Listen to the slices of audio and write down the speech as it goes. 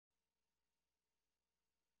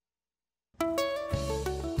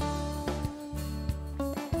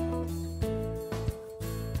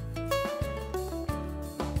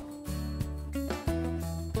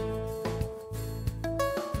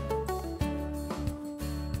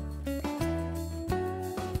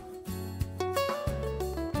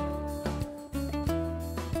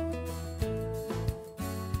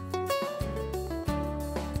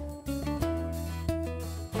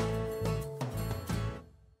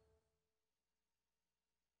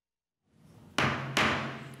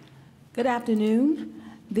Good afternoon.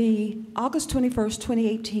 The August 21st,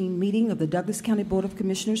 2018 meeting of the Douglas County Board of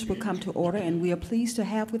Commissioners will come to order, and we are pleased to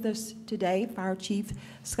have with us today Fire Chief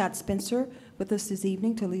Scott Spencer with us this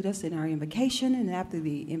evening to lead us in our invocation. And after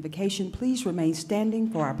the invocation, please remain standing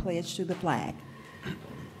for our pledge to the flag.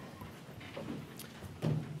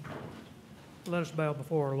 Let us bow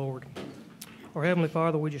before our Lord. Our Heavenly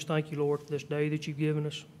Father, we just thank you, Lord, for this day that you've given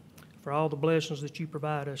us, for all the blessings that you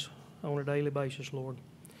provide us on a daily basis, Lord.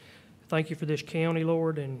 Thank you for this county,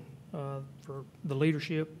 Lord, and for the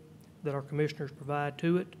leadership that our commissioners provide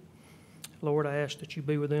to it. Lord, I ask that you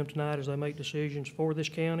be with them tonight as they make decisions for this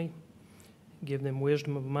county. Give them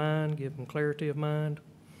wisdom of mind, give them clarity of mind,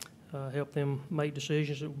 help them make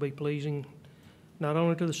decisions that will be pleasing not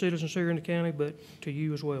only to the citizens here in the county, but to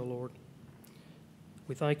you as well, Lord.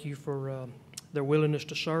 We thank you for their willingness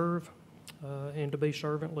to serve and to be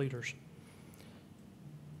servant leaders.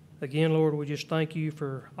 Again, Lord, we just thank you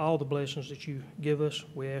for all the blessings that you give us.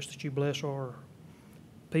 We ask that you bless our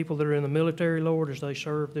people that are in the military, Lord, as they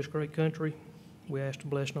serve this great country. We ask a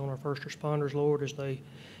blessing on our first responders, Lord, as they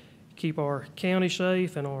keep our county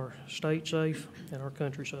safe and our state safe and our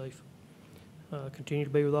country safe. Continue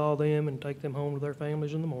to be with all them and take them home to their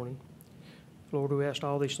families in the morning. Lord, we ask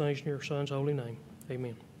all these things in your Son's holy name.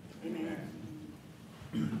 Amen. Amen.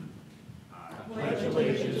 I pledge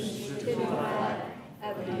allegiance to the flag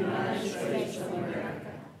of the United States of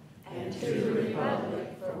America and to the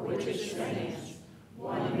republic for which it stands,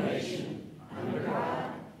 one nation, under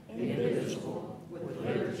God, indivisible, with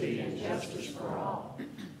liberty and justice for all.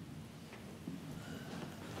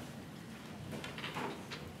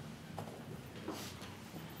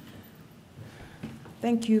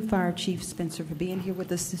 Thank you, Fire Chief Spencer, for being here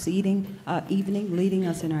with us this evening, leading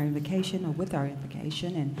us in our invocation or with our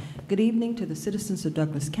invocation. And good evening to the citizens of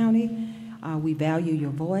Douglas County. We value your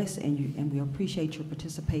voice and we appreciate your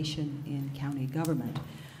participation in county government.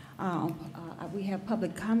 We have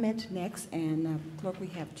public comment next, and clerk, we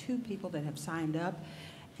have two people that have signed up,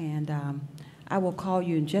 and I will call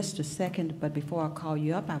you in just a second. But before I call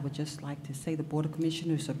you up, I would just like to say the Board of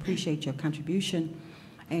Commissioners appreciate your contribution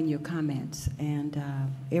and your comments, and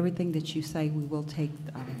everything that you say, we will take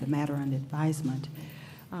the matter under advisement.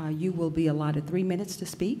 You will be allotted 3 minutes to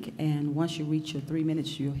speak, and once you reach your 3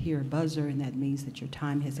 minutes, you'll hear a buzzer, and that means that your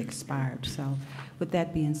time has expired. So with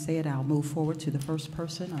that being said, I'll move forward to the first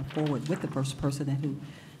person, or forward with the first person who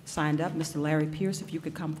signed up. Mr. Larry Pierce, if you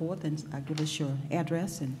could come forth and give us your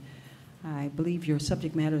address. And I believe your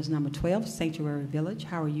subject matter is number 12, Sanctuary Village.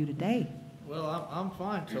 How are you today? Well, I'm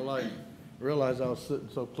fine till I realized I was sitting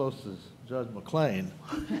so close to Judge McClain.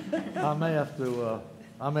 I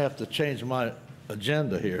may have to change my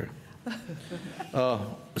agenda here.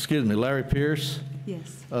 Excuse me, Larry Pierce.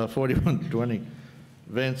 Yes. 4120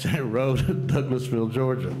 Van Sant Road, Douglasville,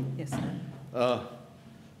 Georgia. Yes, sir.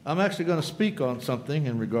 I'm actually going to speak on something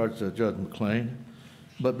in regards to Judge McClain,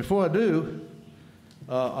 but before I do,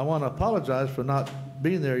 I want to apologize for not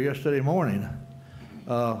being there yesterday morning.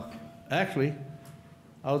 Actually,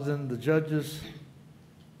 I was in the judge's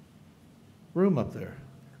room up there.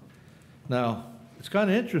 Now, it's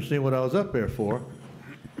kind of interesting what I was up there for.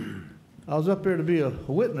 I was up there to be a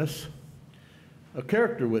witness, a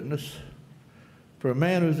character witness, for a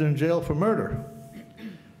man who's in jail for murder,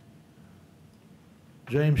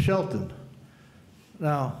 James Shelton.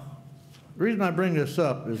 Now, the reason I bring this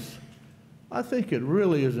up is I think it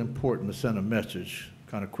really is important to send a message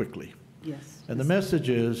kind of quickly. Yes. And the message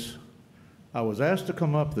is, I was asked to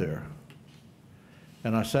come up there,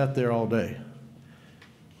 and I sat there all day.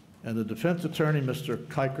 And the defense attorney, Mr.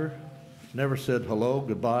 Kiker, never said hello,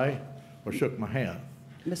 goodbye, or shook my hand.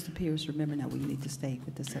 Mr. Pierce, remember now we need to stay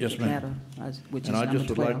with the subject Yes, ma'am. matter, which And is I number just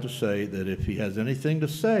would 12. like to say that if he has anything to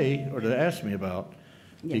say or to ask me about,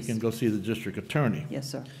 he Yes. can go see the district attorney.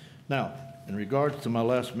 Yes, sir. Now, in regards to my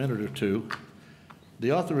last minute or two,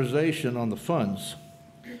 the authorization on the funds,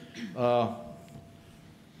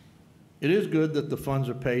 it is good that the funds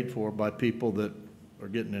are paid for by people that are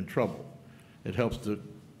getting in trouble. It helps to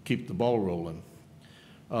keep the ball rolling.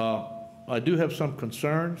 I do have some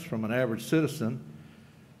concerns from an average citizen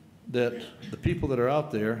that the people that are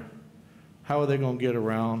out there, how are they going to get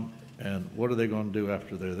around and what are they going to do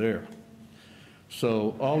after they're there?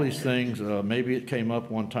 So all these things, maybe it came up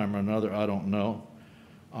one time or another, I don't know.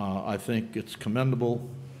 I think it's commendable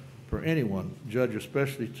for anyone, judge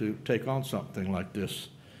especially, to take on something like this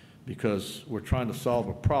because we're trying to solve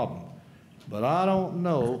a problem. But I don't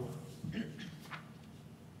know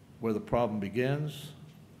where the problem begins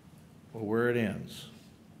or where it ends.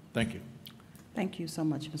 Thank you. Thank you so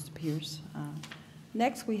much, Mr. Pierce.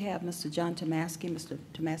 Next, we have Mr. John Tomaski. Mr.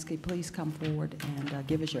 Tomaski, please come forward and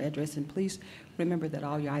give us your address, and please remember that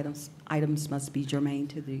all your items must be germane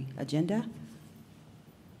to the agenda.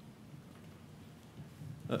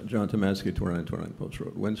 John Tomaski, 2929 Post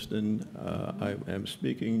Road, Winston. I am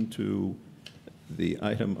speaking to the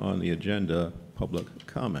item on the agenda, public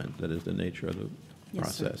comment. That is the nature of the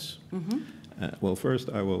process. Well, first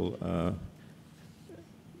I will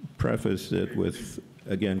preface it with,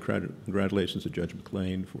 again, congratulations to Judge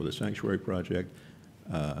McLean for the sanctuary project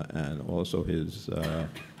and also his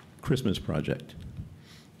Christmas project.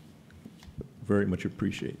 Very much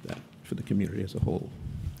appreciate that for the community as a whole.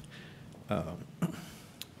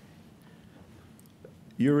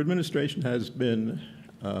 Your administration has been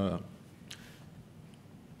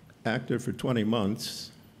active for 20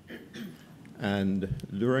 months, and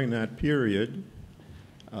during that period,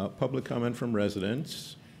 public comment from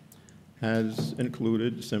residents has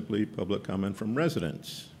included simply public comment from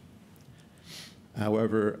residents.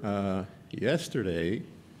 However, yesterday,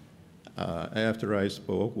 after I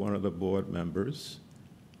spoke, one of the board members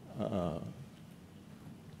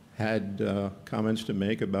had comments to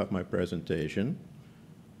make about my presentation.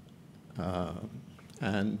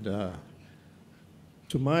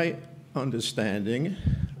 To my understanding,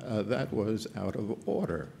 that was out of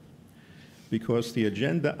order because the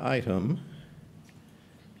agenda item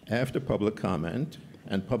after public comment,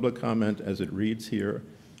 and public comment as it reads here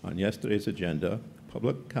on yesterday's agenda,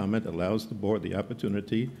 public comment allows the board the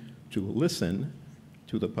opportunity to listen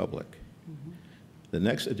to the public. The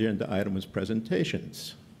next agenda item was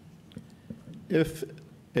presentations. If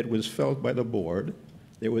it was felt by the board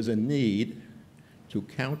there was a need to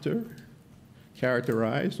characterize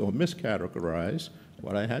or mischaracterize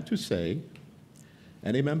what I had to say,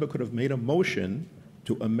 any member could have made a motion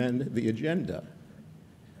to amend the agenda.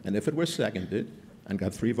 And if it were seconded and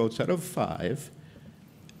got 3 votes out of 5,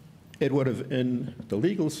 it would have, in the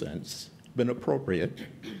legal sense, been appropriate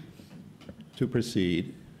to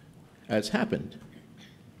proceed as happened.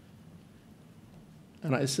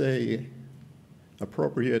 And I say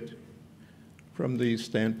appropriate from the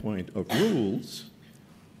standpoint of rules,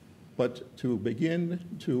 but to begin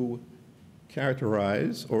to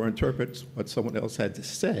characterize or interpret what someone else had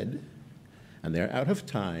said, and they're out of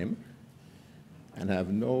time and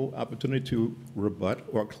have no opportunity to rebut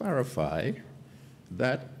or clarify,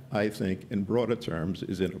 that, I think, in broader terms,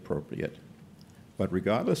 is inappropriate. But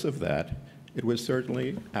regardless of that, it was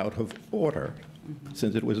certainly out of order,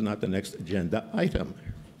 since it was not the next agenda item.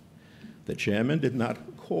 The chairman did not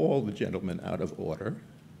call the gentleman out of order.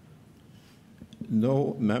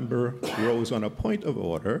 No member rose on a point of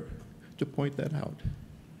order to point that out.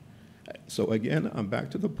 So again, I'm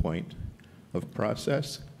back to the point of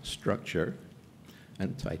process, structure,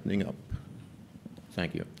 and tightening up.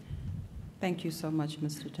 Thank you. Thank you so much,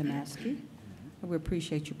 Mr. Tomaski. We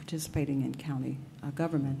appreciate you participating in county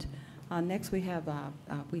government. Next, we have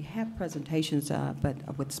presentations,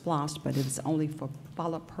 but with SPLOST, but it's only for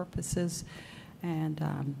follow-up purposes. And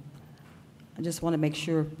I just want to make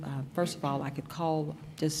sure, first of all, I could call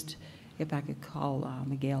if I could call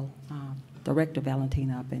Miguel, Director Valentin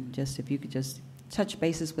up, and just if you could just touch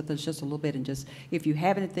bases with us just a little bit, and just if you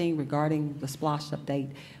have anything regarding the SPLOST update.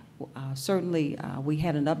 Certainly, we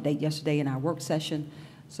had an update yesterday in our work session,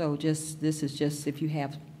 so this is just if you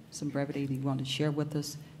have some brevity that you want to share with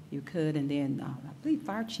us, you could. And then I believe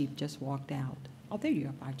Fire Chief just walked out. Oh, there you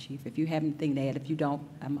are, Fire Chief. If you have anything to add, if you don't,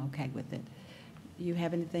 I'm okay with it. Do you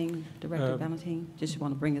have anything, Director Valentin? Just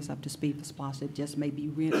want to bring us up to speed for SPLOST. It just may be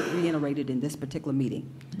reiterated in this particular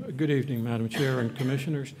meeting. Good evening, Madam Chair and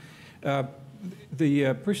Commissioners.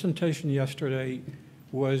 The presentation yesterday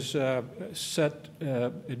was set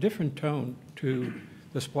a different tone to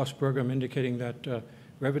the SPLOST program, indicating that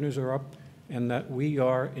revenues are up and that we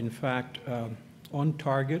are, in fact, on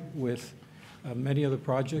target with many of the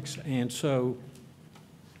projects. And so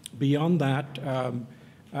beyond that,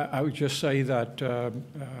 I would just say that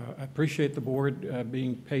I appreciate the board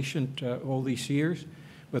being patient all these years,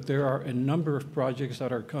 but there are a number of projects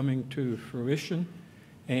that are coming to fruition,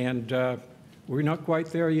 and we're not quite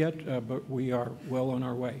there yet, but we are well on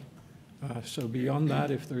our way. So beyond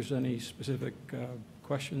that, if there's any specific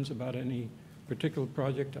questions about any particular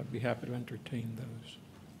project, I'd be happy to entertain those.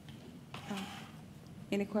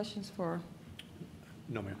 Any questions for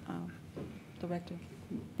No, ma'am. Director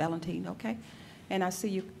Valentin? Okay. And I see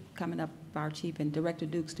you coming up, Fire Chief. And Director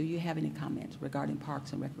Dukes, do you have any comments regarding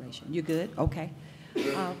Parks and Recreation? You good? Okay.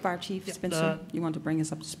 Fire Chief Spencer, you want to bring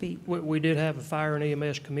us up to speed? We did have a Fire and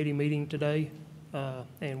EMS committee meeting today,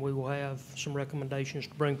 and we will have some recommendations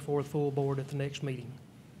to bring forth full board at the next meeting.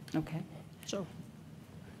 Okay. So,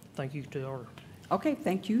 thank you to our Okay,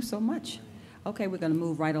 thank you so much. Okay, we're going to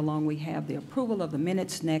move right along. We have the approval of the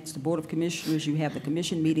minutes next. The Board of Commissioners, you have the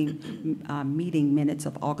commission meeting minutes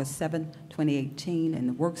of August 7, 2018, and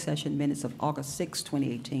the work session minutes of August 6,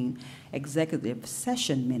 2018, executive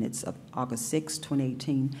session minutes of August 6,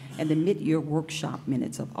 2018, and the mid-year workshop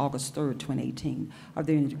minutes of August 3, 2018. Are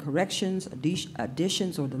there any corrections,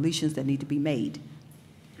 additions, or deletions that need to be made?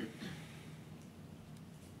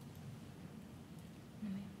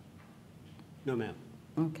 No, ma'am.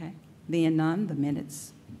 Okay. Being none, the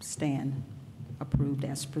minutes stand approved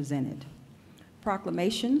as presented.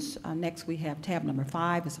 Proclamations. Next, we have tab number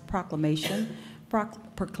 5 is a proclamation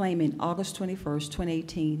proclaiming August 21st,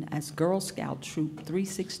 2018 as Girl Scout Troop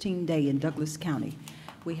 316 Day in Douglas County.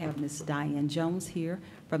 We have Ms. Diane Jones here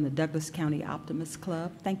from the Douglas County Optimist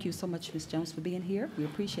Club. Thank you so much, Ms. Jones, for being here. We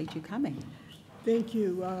appreciate you coming. Thank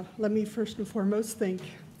you. Let me first and foremost thank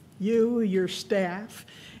you, your staff,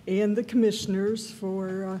 and the commissioners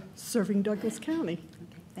for serving Douglas County.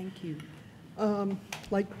 Okay, thank you.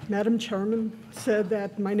 Like Madam Chairman said,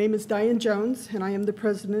 that my name is Diane Jones, and I am the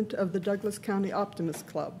president of the Douglas County Optimist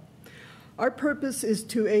Club. Our purpose is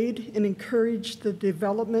to aid and encourage the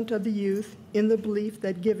development of the youth in the belief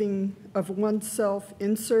that giving of oneself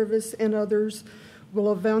in service and others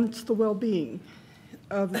will advance the well-being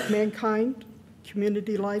of mankind,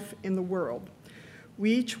 community life, and the world.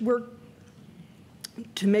 We each work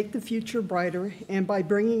to make the future brighter, and by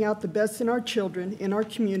bringing out the best in our children, in our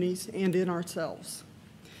communities, and in ourselves.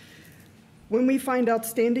 When we find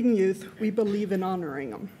outstanding youth, we believe in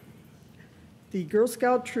honoring them. The Girl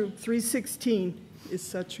Scout Troop 316 is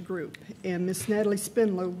such a group, and Miss Natalie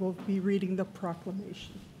Spindler will be reading the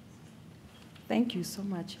proclamation. Thank you so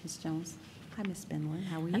much, Ms. Jones. Hi, Ms. Spindler.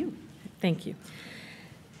 How are you? Thank you.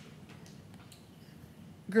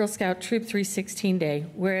 Girl Scout Troop 316 Day,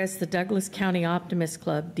 whereas the Douglas County Optimist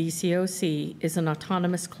Club, DCOC, is an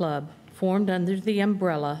autonomous club formed under the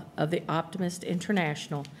umbrella of the Optimist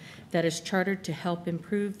International that is chartered to help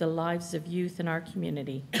improve the lives of youth in our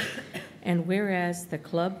community. And whereas the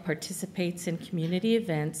club participates in community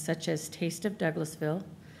events such as Taste of Douglasville,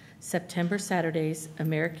 September Saturdays,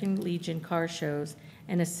 American Legion car shows,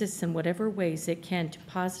 and assists in whatever ways it can to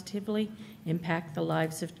positively impact the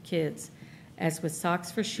lives of kids, as with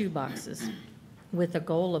Socks for Shoe Boxes, with a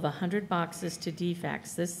goal of 100 boxes to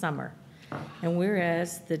DFAX this summer. And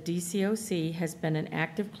whereas the DCOC has been an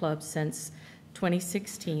active club since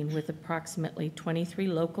 2016 with approximately 23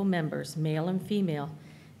 local members, male and female,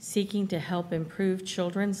 seeking to help improve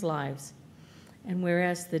children's lives. And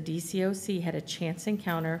whereas the DCOC had a chance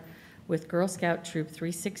encounter with Girl Scout Troop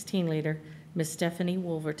 316 leader, Miss Stephanie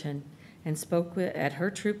Wolverton, and spoke at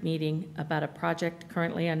her troop meeting about a project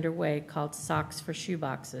currently underway called Socks for Shoe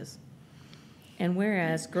Boxes. And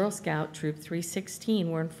whereas Girl Scout Troop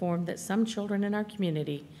 316 were informed that some children in our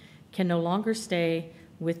community can no longer stay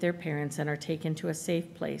with their parents and are taken to a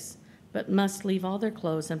safe place, but must leave all their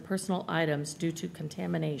clothes and personal items due to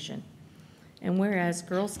contamination. And whereas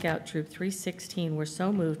Girl Scout Troop 316 were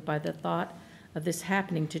so moved by the thought of this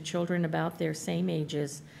happening to children about their same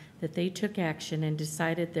ages that they took action and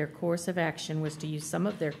decided their course of action was to use some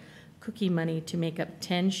of their cookie money to make up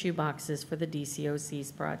 10 shoe boxes for the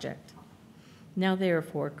DCOC's project. Now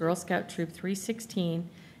therefore, Girl Scout Troop 316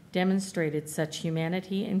 demonstrated such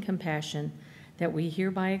humanity and compassion that we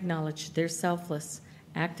hereby acknowledge their selfless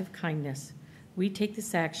act of kindness. We take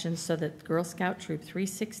this action so that Girl Scout Troop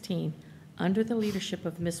 316, under the leadership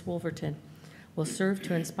of Miss Wolverton, will serve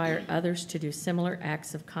to inspire others to do similar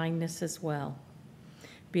acts of kindness as well.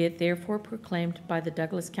 Be it therefore proclaimed by the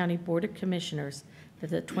Douglas County Board of Commissioners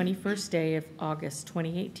that the 21st day of August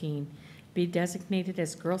 2018 be designated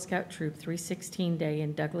as Girl Scout Troop 316 Day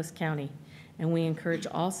in Douglas County, and we encourage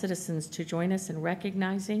all citizens to join us in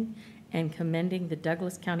recognizing and commending the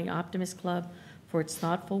Douglas County Optimist Club for its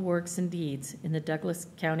thoughtful works and deeds in the Douglas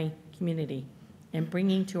County community, and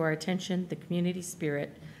bringing to our attention the community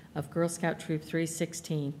spirit of Girl Scout Troop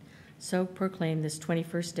 316. So proclaim this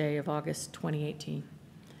 21st day of August 2018.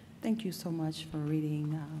 Thank you so much for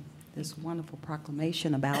reading this wonderful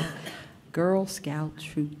proclamation about Girl Scout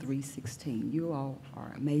Troop 316. You all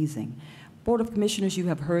are amazing. Board of Commissioners, you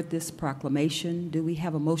have heard this proclamation. Do we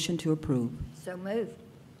have a motion to approve? So moved.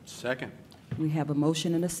 Second. We have a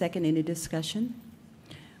motion and a second. Any discussion?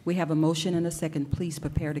 We have a motion and a second. Please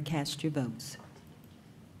prepare to cast your votes.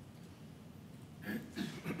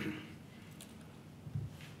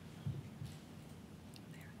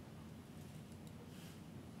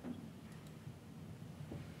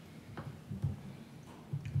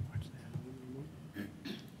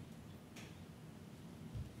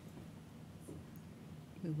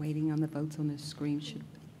 We're waiting on the votes on the screen. Should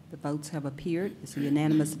the votes have appeared. It's a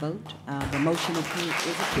unanimous vote. The motion is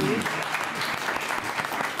approved.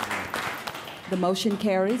 The motion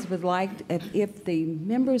carries. Would like, if the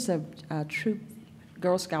members of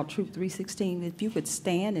Girl Scout Troop 316, if you could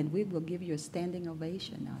stand, and we will give you a standing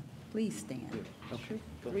ovation. Please stand. Troop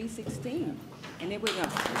 316. And then we're going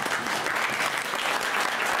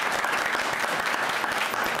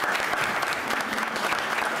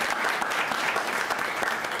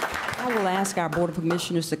I will ask our Board of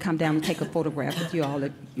Commissioners to come down and take a photograph with you all.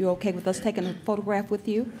 Are you okay with us taking a photograph with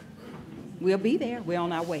you? We'll be there. We're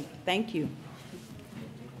on our way. Thank you.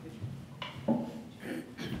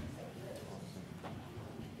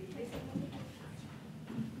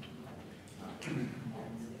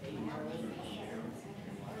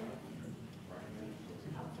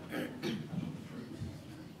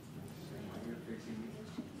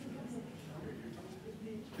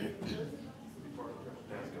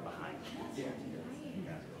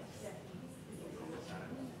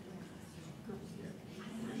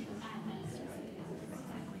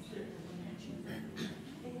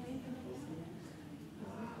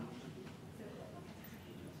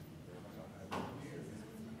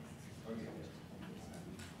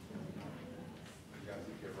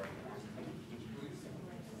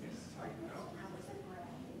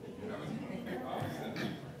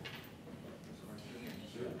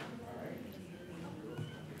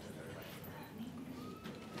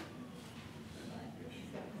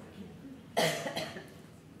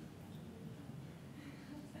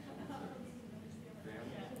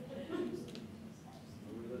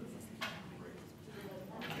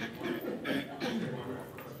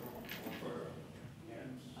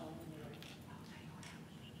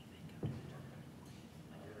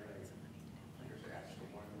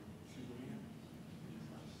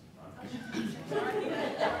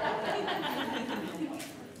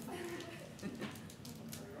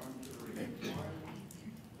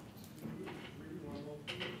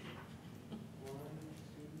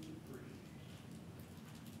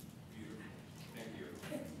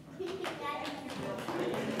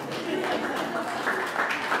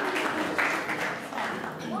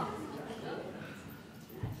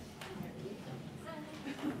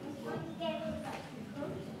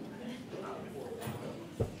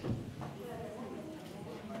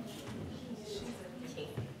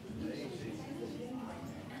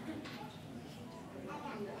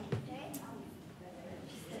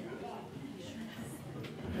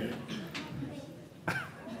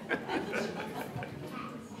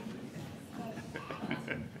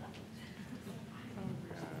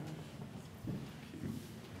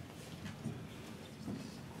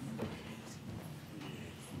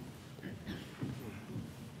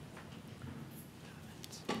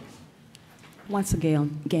 Once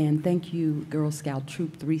again, thank you, Girl Scout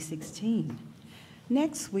Troop 316.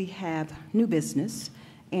 Next, we have new business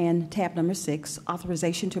and tab number 6,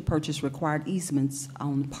 authorization to purchase required easements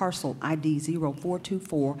on parcel ID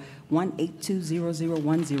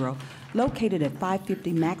 0424-1820010, located at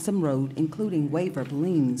 550 Maxim Road, including waiver of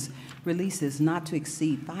liens, releases not to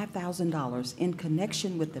exceed $5,000 in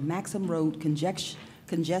connection with the Maxim Road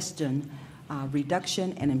congestion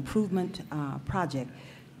reduction and improvement project,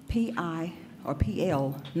 PI or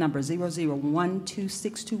PL number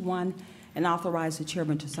 00122621, and authorize the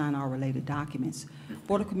chairman to sign all related documents.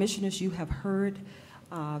 Board of Commissioners, you have heard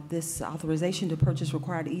this authorization to purchase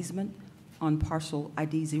required easement on parcel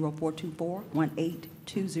ID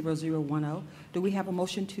 0424-1820010. Do we have a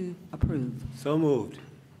motion to approve? So moved.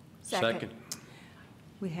 Second.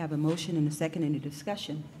 We have a motion and a second. Any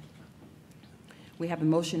discussion? We have a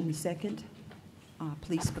motion and a second.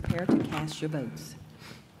 Please prepare to cast your votes.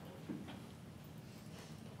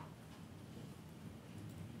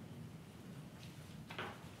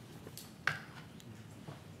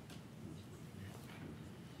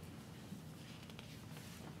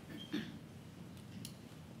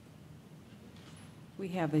 We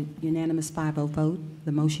have a unanimous 5-0 vote.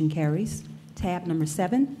 The motion carries. Tab number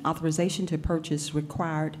 7, authorization to purchase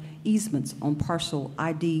required easements on parcel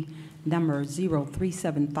ID number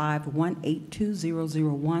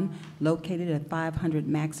 0375182001, located at 500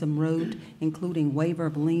 Maxim Road, including waiver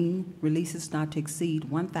of lien, releases not to exceed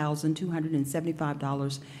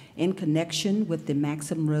 $1,275 in connection with the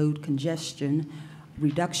Maxim Road congestion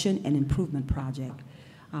reduction and improvement project.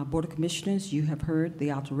 Board of Commissioners, you have heard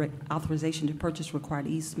the authorization to purchase required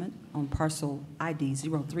easement on parcel ID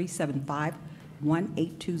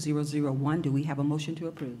 0375182001. Do we have a motion to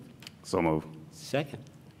approve? So move. Second.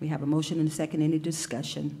 We have a motion and a second. Any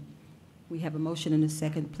discussion? We have a motion and a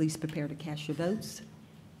second. Please prepare to cast your votes.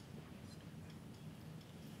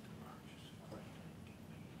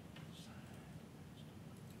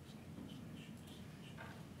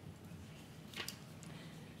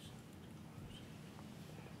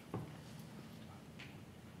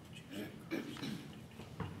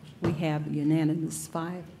 have unanimous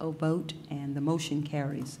 5-0 vote, and the motion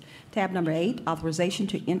carries. Tab number 8, authorization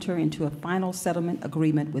to enter into a final settlement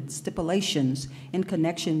agreement with stipulations in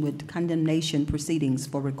connection with condemnation proceedings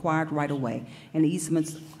for required right-of-way and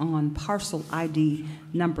easements on parcel ID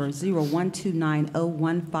number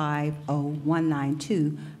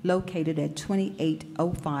 012901509192, located at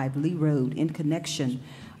 2805 Lee Road, in connection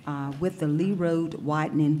with the Lee Road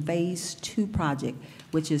Widening Phase 2 project,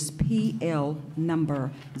 which is PL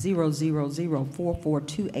number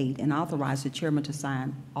 0004428, and authorize the chairman to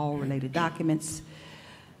sign all related documents.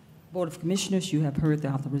 Board of Commissioners, you have heard the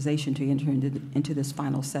authorization to enter into this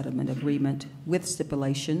final settlement agreement with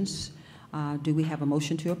stipulations. Do we have a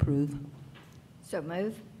motion to approve? So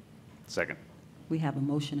move. Second. We have a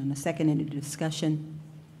motion and a second. Any discussion?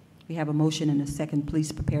 We have a motion and a second.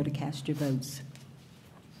 Please prepare to cast your votes.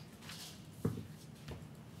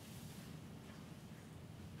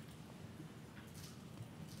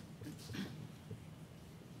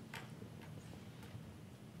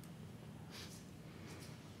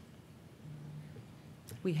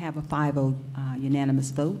 We have a 5-0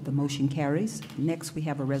 unanimous vote. The motion carries. Next, we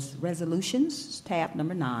have a resolutions, tab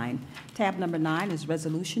number 9. Tab number 9 is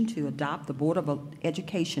resolution to adopt the Board of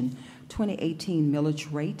Education 2018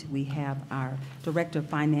 millage rate. We have our Director of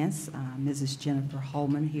Finance, Mrs. Jennifer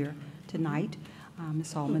Holman, here tonight.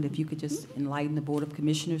 Ms. Holman, if you could just enlighten the Board of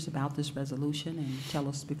Commissioners about this resolution and tell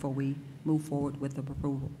us before we move forward with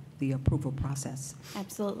the approval process.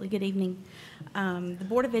 Absolutely. Good evening. The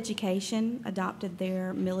Board of Education adopted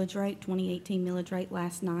their millage rate, 2018 millage rate,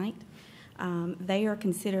 last night. They are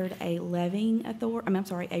considered a levying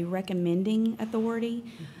authority, a recommending authority.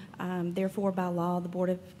 Therefore, by law, the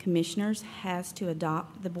Board of Commissioners has to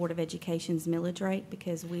adopt the Board of Education's millage rate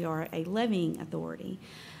because we are a levying authority.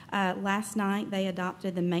 Last night, they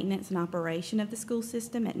adopted the maintenance and operation of the school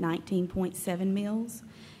system at 19.7 mills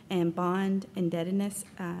and bond indebtedness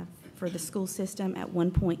for the school system at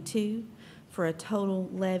 1.2, for a total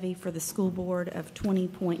levy for the school board of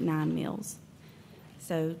 20.9 mills.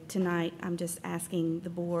 So tonight, I'm just asking the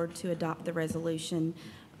board to adopt the resolution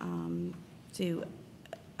to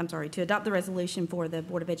adopt the resolution for the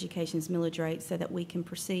Board of Education's millage rate so that we can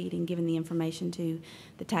proceed in giving the information to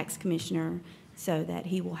the tax commissioner so that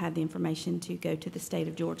he will have the information to go to the state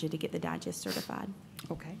of Georgia to get the digest certified.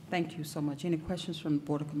 Okay, thank you so much. Any questions from the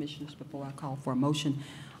Board of Commissioners before I call for a motion?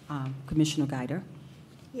 Commissioner Guider.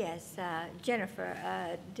 Yes,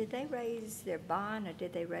 Jennifer, did they raise their bond or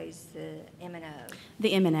did they raise the M&O?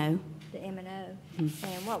 The M&O. The M&O? And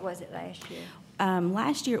what was it last year?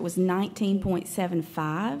 Last year it was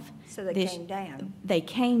 19.75. So they came down. They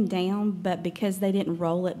came down, but because they didn't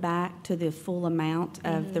roll it back to the full amount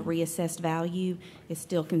of the reassessed value, it's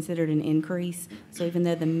still considered an increase. So even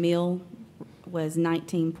though the mill was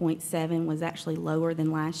 19.7, was actually lower than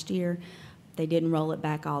last year, they didn't roll it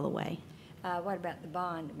back all the way. What about the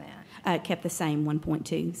bond amount? It kept the same,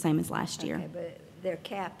 1.2, same as last year. Okay, but their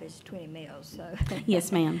cap is 20 mils, so.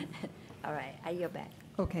 Yes, ma'am. All right, I yield back.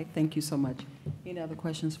 Okay, thank you so much. Any other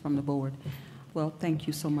questions from the board? Well, thank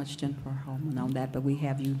you so much, Jennifer Holman, on that, but we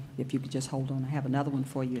have you, if you could just hold on, I have another one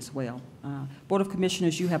for you as well. Board of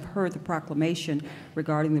Commissioners, you have heard the proclamation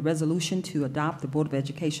regarding the resolution to adopt the Board of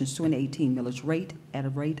Education's 2018 millage rate at a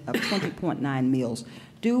rate of 20.9 mills.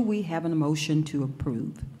 Do we have a motion to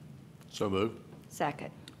approve? So moved.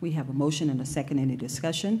 Second. We have a motion and a second. Any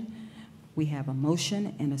discussion? We have a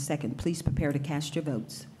motion and a second. Please prepare to cast your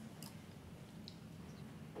votes.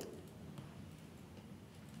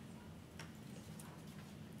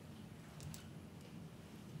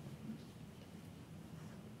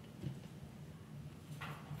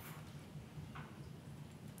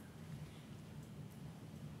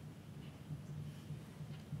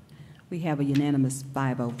 We have a unanimous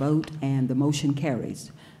 5-0 vote, and the motion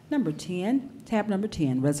carries. Number 10, tab number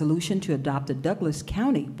 10, resolution to adopt the Douglas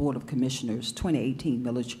County Board of Commissioners 2018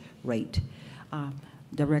 millage rate.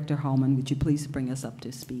 Director Holman, would you please bring us up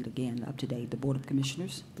to speed again, up to date, the Board of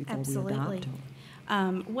Commissioners before Absolutely. we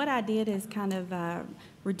adopt? What I did is kind of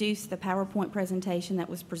reduce the PowerPoint presentation that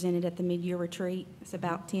was presented at the mid-year retreat. It's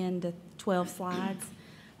about 10 to 12 slides.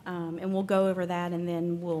 And we'll go over that, and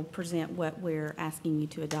then we'll present what we're asking you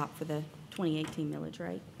to adopt for the 2018 millage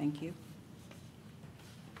rate. Thank you.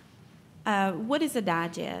 What is a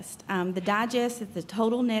digest? The digest is the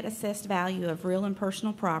total net assessed value of real and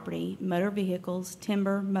personal property, motor vehicles,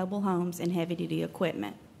 timber, mobile homes, and heavy-duty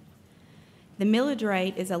equipment. The millage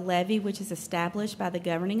rate is a levy which is established by the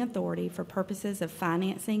governing authority for purposes of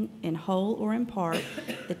financing in whole or in part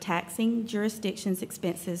the taxing jurisdiction's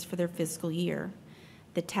expenses for their fiscal year.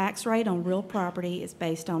 The tax rate on real property is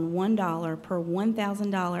based on $1 per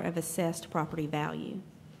 $1,000 of assessed property value.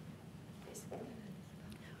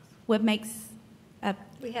 What makes up,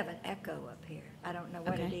 We have an echo up here. I don't know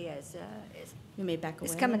what it Okay. is. you may back away.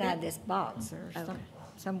 It's a coming little out of bit? this box or Okay.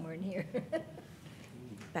 somewhere in here.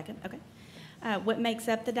 Back up, okay. What makes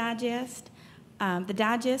up the digest? The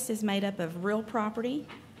digest is made up of real property.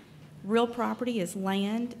 Real property is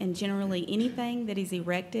land and generally anything that is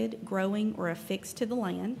erected, growing, or affixed to the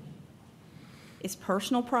land. It's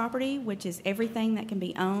personal property, which is everything that can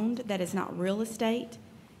be owned that is not real estate.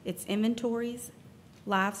 It's inventories,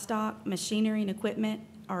 livestock, machinery, and equipment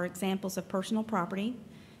are examples of personal property.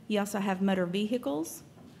 You also have motor vehicles,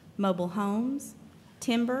 mobile homes,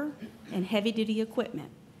 timber, and heavy-duty equipment.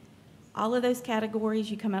 All of those categories,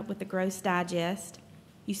 you come up with the gross digest.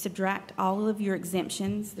 You subtract all of your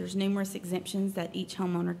exemptions. There's numerous exemptions that each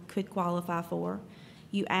homeowner could qualify for.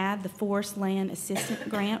 You add the Forest Land Assistance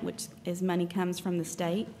Grant, which is money comes from the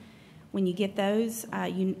state. When you get those,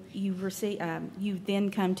 you then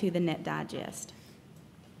come to the net digest.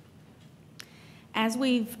 As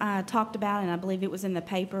we've talked about, and I believe it was in the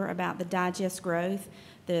paper about the digest growth,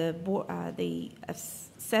 the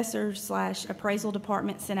assessor/appraisal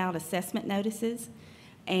department sent out assessment notices,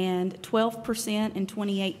 and 12% in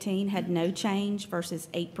 2018 had no change versus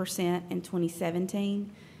 8% in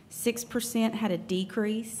 2017. 6% had a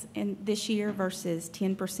decrease in this year versus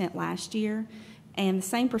 10% last year, and the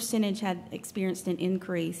same percentage had experienced an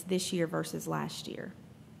increase this year versus last year.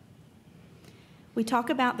 We talk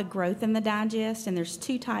about the growth in the digest, and there's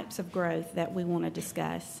two types of growth that we want to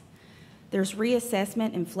discuss. There's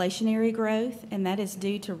reassessment inflationary growth, and that is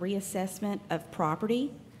due to reassessment of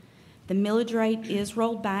property. The millage rate is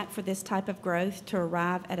rolled back for this type of growth to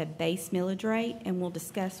arrive at a base millage rate, and we'll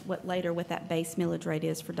discuss what that base millage rate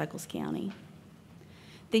is for Douglas County.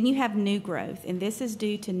 Then you have new growth, and this is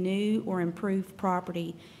due to new or improved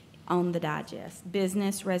property on the digest,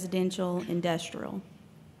 business, residential, industrial.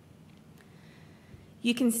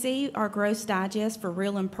 You can see our gross digest for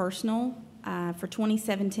real and personal for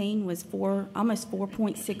 2017 was almost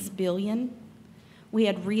 $4.6 billion. We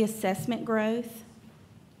had reassessment growth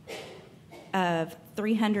of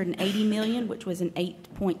 $380 million, which was an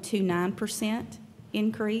 8.29%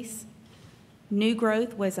 increase. New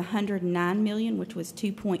growth was $109 million, which was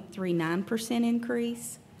 2.39%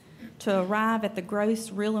 increase. To arrive at the gross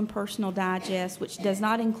real and personal digest, which does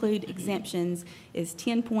not include exemptions, is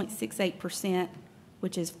 10.68%,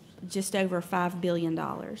 which is just over $5 billion.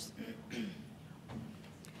 A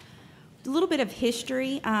little bit of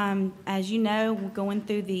history. As you know, going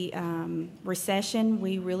through the recession,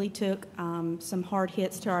 we really took some hard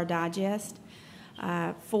hits to our digest.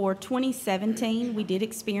 For 2017, we did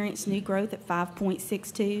experience new growth at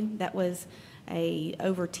 5.62. That was a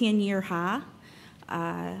over 10-year high.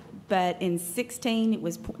 But in 16, it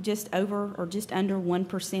was just over or just under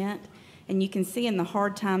 1%. And you can see in the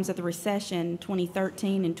hard times of the recession,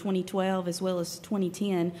 2013 and 2012, as well as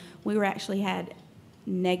 2010, we actually had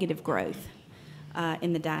negative growth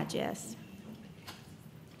in the digest.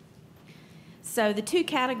 So the two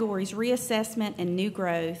categories, reassessment and new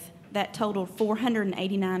growth, that totaled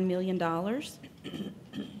 $489 million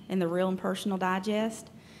in the real and personal digest.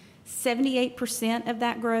 78% of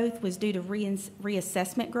that growth was due to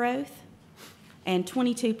reassessment growth, and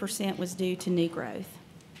 22% was due to new growth.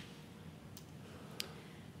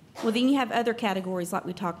 Well, then you have other categories like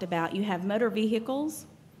we talked about. You have motor vehicles.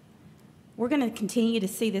 We're going to continue to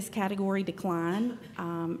see this category decline.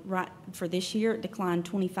 Right for this year, it declined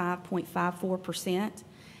 25.54%.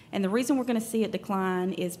 And the reason we're going to see it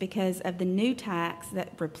decline is because of the new tax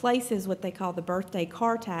that replaces what they call the birthday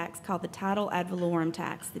car tax, called the title ad valorem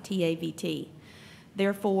tax, the TAVT.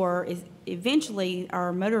 Therefore, eventually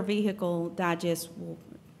our motor vehicle digest will,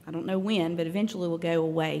 I don't know when, but eventually will go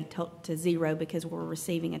away to zero because we're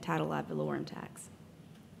receiving a title ad valorem tax.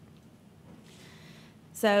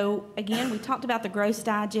 So again, we talked about the gross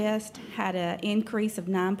digest, had an increase of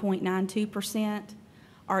 9.92%.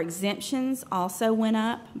 Our exemptions also went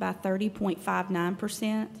up by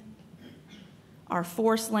 30.59%. Our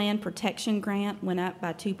forest land protection grant went up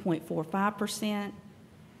by 2.45%.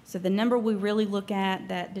 So the number we really look at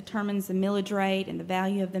that determines the millage rate and the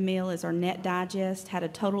value of the mill is our net digest, had a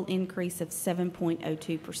total increase of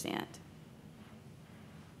 7.02%.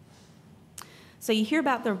 So you hear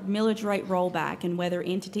about the millage rate rollback and whether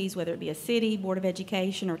entities, whether it be a city, Board of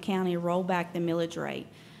Education, or county, roll back the millage rate.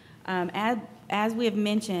 As we have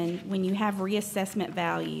mentioned, when you have reassessment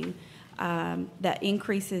value that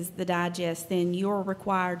increases the digest, then you're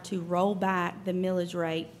required to roll back the millage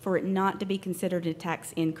rate for it not to be considered a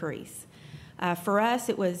tax increase. For us,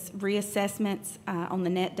 it was reassessments on the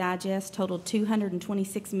net digest totaled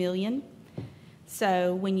 $226 million.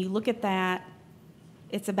 So when you look at that,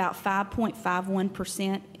 It's about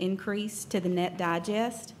 5.51% increase to the net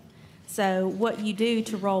digest. So what you do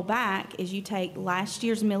to roll back is you take last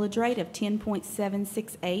year's millage rate of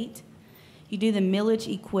 10.768, you do the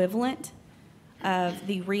millage equivalent of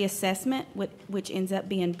the reassessment, which ends up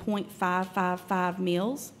being 0.555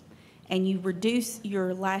 mills, and you reduce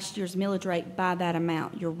your last year's millage rate by that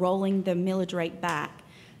amount. You're rolling the millage rate back.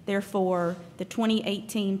 Therefore, the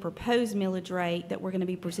 2018 proposed millage rate that we're going to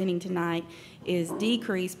be presenting tonight is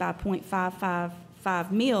decreased by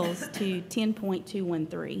 0.555 mills to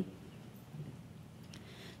 10.213.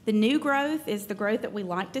 The new growth is the growth that we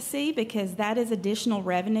like to see because that is additional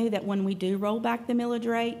revenue that when we do roll back the millage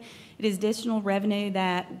rate, it is additional revenue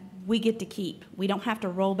that we get to keep. We don't have to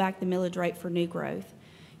roll back the millage rate for new growth.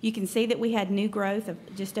 You can see that we had new growth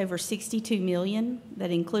of just over 62 million that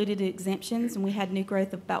included exemptions, and we had new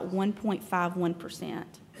growth of about 1.51%.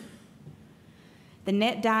 The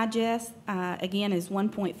net digest, again, is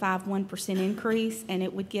 1.51% increase, and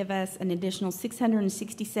it would give us an additional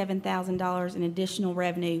 $667,000 in additional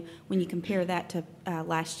revenue when you compare that to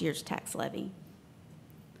last year's tax levy.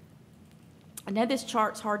 I know this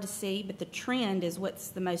chart's hard to see, but the trend is what's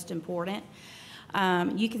the most important.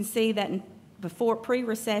 You can see that before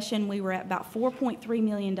pre-recession, we were at about $4.3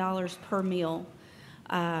 million per meal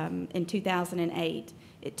in 2008.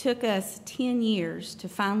 It took us 10 years to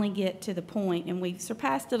finally get to the point, and we've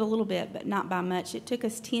surpassed it a little bit, but not by much. It took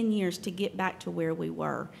us 10 years to get back to where we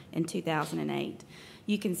were in 2008.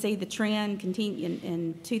 You can see the trend continue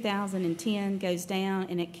in 2010 goes down,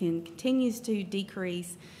 and it continues to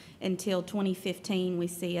decrease until 2015. We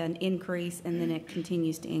see an increase, and then it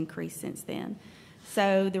continues to increase since then.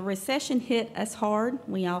 So the recession hit us hard.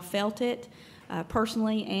 We all felt it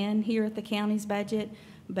personally and here at the county's budget.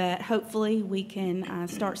 But hopefully we can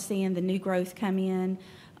start seeing the new growth come in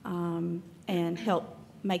and help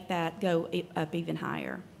make that go up even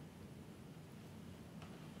higher.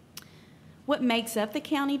 What makes up the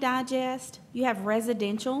county digest? You have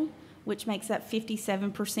residential, which makes up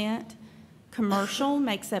 57%. Commercial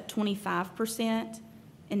makes up 25%.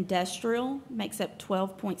 Industrial makes up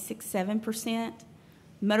 12.67%.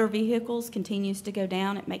 Motor vehicles continues to go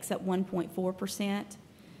down. It makes up 1.4%.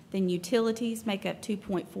 Then utilities make up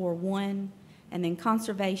 2.41%, and then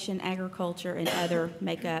conservation, agriculture, and other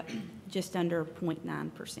make up just under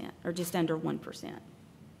 0.9%, or just under 1%.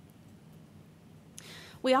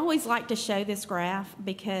 We always like to show this graph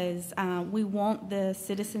because we want the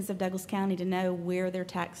citizens of Douglas County to know where their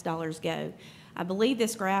tax dollars go. I believe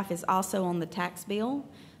this graph is also on the tax bill,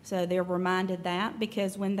 so they're reminded that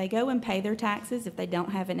because when they go and pay their taxes, if they don't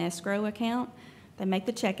have an escrow account, they make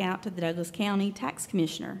the check out to the Douglas County Tax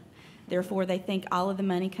Commissioner. Therefore, they think all of the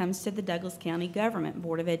money comes to the Douglas County Government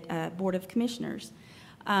Board of Commissioners.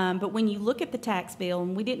 But when you look at the tax bill,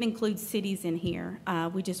 and we didn't include cities in here,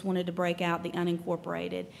 we just wanted to break out the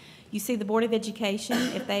unincorporated. You see the Board of Education,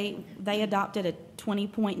 if they adopted a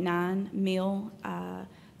 20.9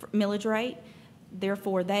 millage rate,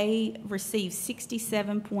 therefore they receive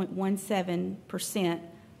 67.17%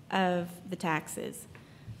 of the taxes.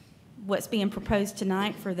 What's being proposed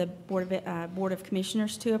tonight for the Board of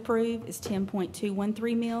Commissioners to approve is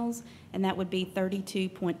 10.213 mills, and that would be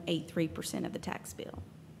 32.83% of the tax bill.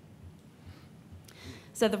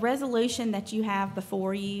 So the resolution that you have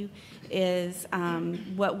before you is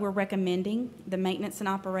what we're recommending. The maintenance and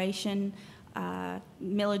operation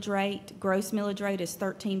millage rate, gross millage rate is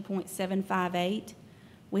 13.758.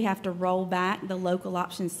 We have to roll back the local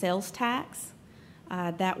option sales tax.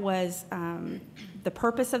 That was the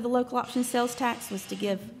purpose of the local option sales tax was to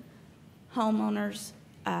give homeowners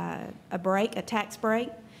a break, a tax break.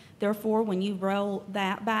 Therefore, when you roll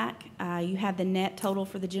that back, you have the net total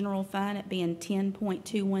for the general fund at being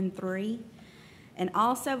 10.213. And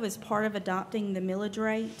also, as part of adopting the millage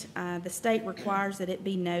rate, the state requires that it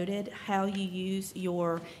be noted how you use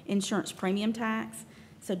your insurance premium tax.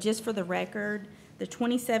 So just for the record, the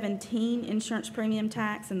 2017 insurance premium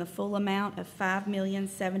tax in the full amount of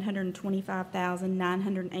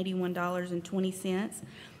 $5,725,981.20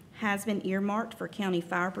 has been earmarked for county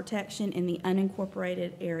fire protection in the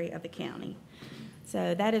unincorporated area of the county.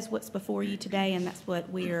 So that is what's before you today, and that's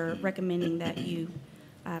what we are recommending that you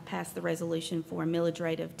pass the resolution for a millage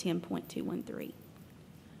rate of 10.213.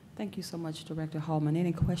 Thank you so much, Director Hallman.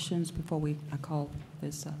 Any questions before I call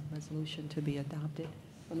this resolution to be adopted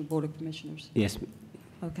from the Board of Commissioners? Yes.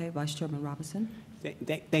 Okay, Vice Chairman Robinson.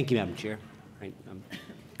 Thank you, Madam Chair. Right,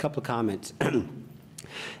 a couple of comments.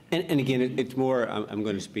 And again, it's more, I'm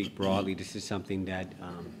going to speak broadly. This is something that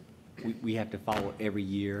we have to follow every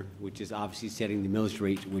year, which is obviously setting the millage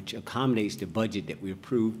rate, which accommodates the budget that we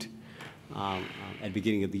approved at the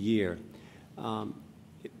beginning of the year.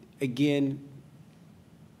 again,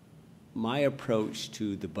 my approach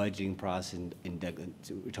to the budgeting process in Douglas,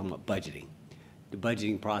 we're talking about budgeting. The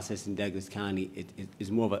budgeting process in Douglas County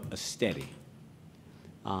is more of a steady.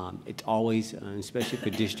 It's always, especially for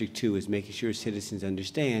District 2, is making sure citizens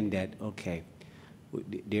understand that, okay,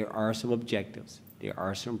 there are some objectives, there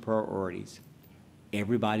are some priorities.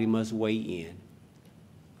 Everybody must weigh in.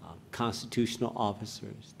 Constitutional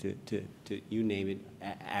officers, to you name it,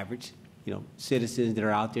 average, citizens that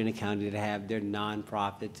are out there in the county that have their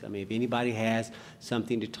nonprofits. I mean, if anybody has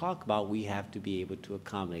something to talk about, we have to be able to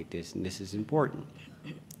accommodate this, and this is important.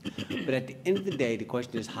 But at the end of the day, the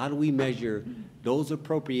question is, how do we measure those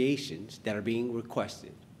appropriations that are being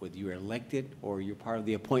requested, whether you're elected or you're part of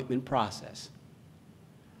the appointment process?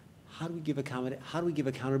 How do we give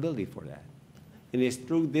accountability for that? And it's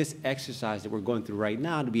through this exercise that we're going through right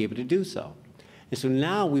now to be able to do so. And so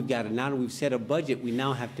now now that we've set a budget, we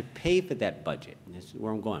now have to pay for that budget. And this is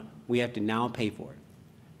where I'm going. We have to now pay for it.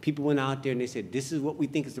 People went out there and they said, this is what we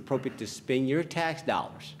think is appropriate to spend your tax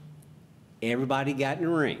dollars. Everybody got in the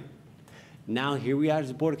ring. Now here we are as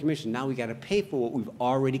a Board of Commissioners. Now we got to pay for what we've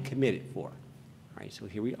already committed for. All right, so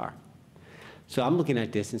here we are. So I'm looking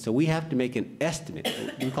at this, and so we have to make an estimate.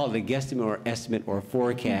 We call it a guesstimate or estimate or a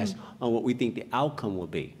forecast on what we think the outcome will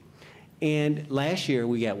be. And last year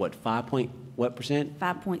we got what, 5.6%?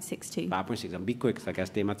 5.62. 5.6. I'm gonna be quick because I got to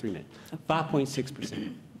stay in my 3 minutes.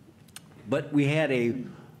 5.6%. But we had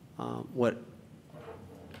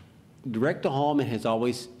Director Hallman has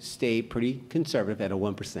always stayed pretty conservative at a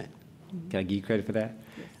 1%. Can I give you credit for that?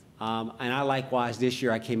 And I likewise, this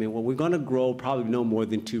year I came in, well, we're going to grow probably no more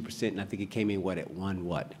than 2%, and I think it came in, at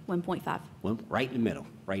 1.5. Right in the middle,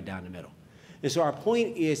 right down the middle. And so our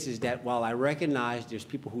point is that while I recognize there's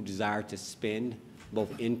people who desire to spend,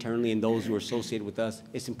 both internally and those who are associated with us,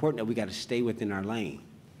 it's important that we got to stay within our lane.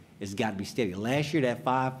 It's got to be steady. Last year, that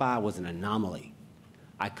 5.5 was an anomaly.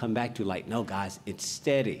 I come back to no, guys, it's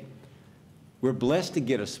steady. We're blessed to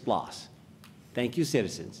get a SPLOS. Thank you,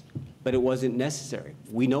 citizens. But it wasn't necessary.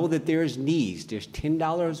 We know that there's needs. There's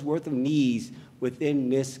 $10 worth of needs within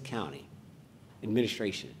this county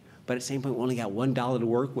administration. But at the same point, we only got $1 to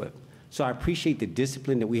work with. So I appreciate the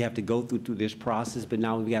discipline that we have to go through this process, but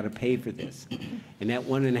now we've got to pay for this. And that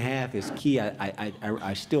 1.5 is key.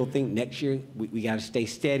 I still think next year we got to stay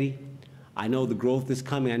steady. I know the growth is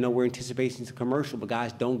coming. I know we're anticipating some commercial, but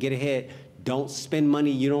guys, don't get ahead. Don't spend money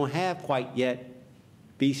you don't have quite yet.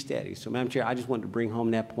 Be steady. So, Madam Chair, I just wanted to bring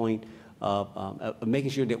home that point of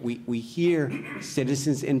making sure that we hear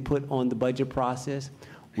citizens' input on the budget process.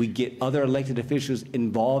 We get other elected officials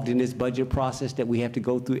involved in this budget process that we have to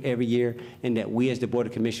go through every year, and that we as the Board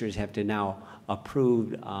of Commissioners have to now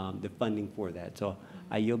approve the funding for that. So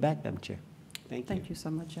I yield back, Madam Chair. Thank you. Thank you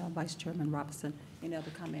so much, Vice Chairman Robinson. Any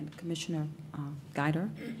other comment? Commissioner Guider?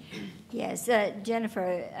 Yes,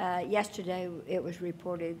 Jennifer, yesterday it was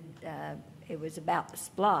reported it was about the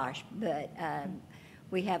SPLOSH, but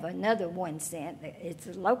we have another 1 cent. It's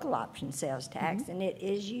a local option sales tax, and it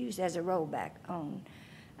is used as a rollback on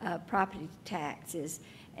property taxes.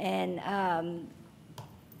 And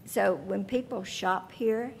so when people shop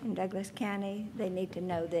here in Douglas County, they need to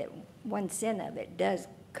know that 1 cent of it does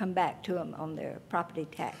come back to them on their property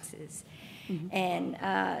taxes. And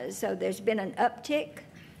so there's been an uptick,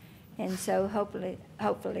 and so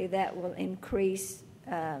hopefully that will increase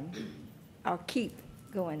or keep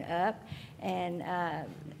going up, and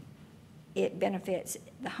it benefits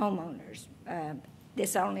the homeowners.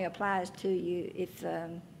 This only applies to you if,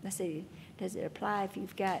 let's see, does it apply if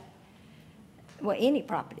you've got, well, any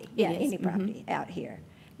property? Yeah, any property out here.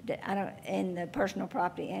 In the personal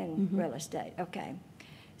property and real estate, okay.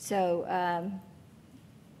 So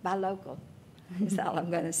buy local, is all I'm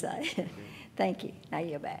going to say. Thank you. Now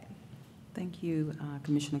you're back. Thank you,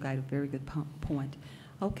 Commissioner Guider. Very good point.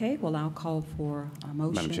 Okay, well, I'll call for a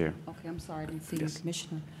motion. Madam Chair. Okay, I'm sorry, I didn't see Yes. you,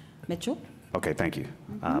 Commissioner Mitchell. Okay, thank you.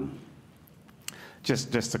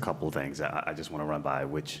 Just a couple of things I just want to run by,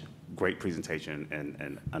 which great presentation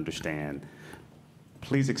and understand.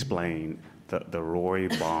 Please explain the Roy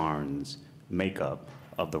Barnes makeup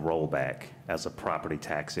of the rollback as a property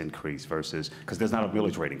tax increase versus, because there's not a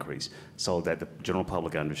millage rate increase, so that the general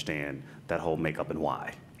public understand that whole makeup and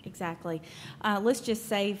why. Exactly. Let's just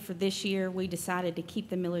say for this year, we decided to keep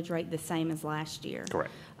the millage rate the same as last year.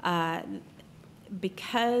 Correct.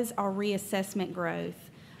 Because our reassessment growth,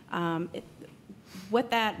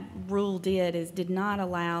 what that rule did not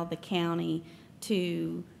allow the county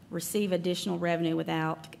to receive additional revenue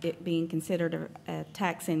without it being considered a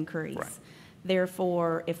tax increase. Right.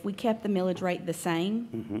 Therefore, if we kept the millage rate the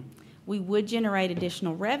same, we would generate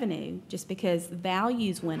additional revenue just because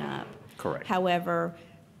values went up. Correct. However,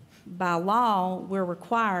 By law, we're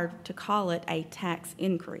required to call it a tax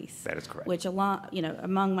increase. That is correct. Which,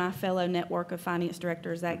 among my fellow network of finance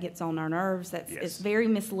directors, that gets on our nerves. Yes. It's very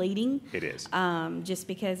misleading. It is. Just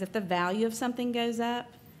because if the value of something goes up,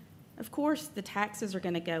 of course, the taxes are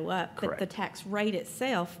going to go up, but the Correct. tax rate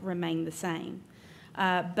itself remain the same.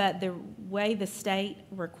 But the way the state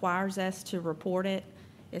requires us to report it,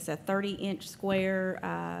 it's a 30-inch square,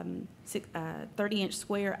 30-inch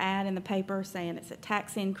square ad in the paper saying it's a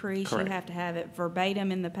tax increase. Correct. You have to have it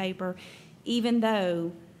verbatim in the paper, even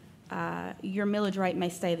though your millage rate may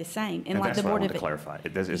stay the same. And like that's the what I Board want to of clarify.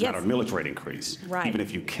 It's not Yes. a millage rate increase. Right. Even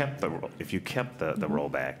if you kept the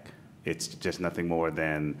rollback, it's just nothing more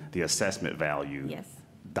than the assessment value. Yes.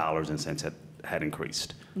 Dollars and cents had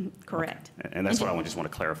increased. Correct. Okay. And that's what I just want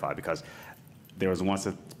to clarify, because there was once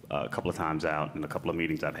a couple of times out in a couple of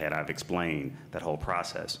meetings I've had, I've explained that whole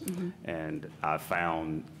process. And I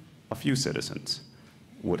found a few citizens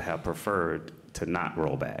would have preferred to not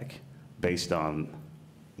roll back based on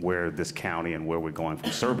where this county and where we're going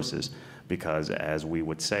from services, because as we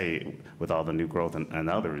would say, with all the new growth and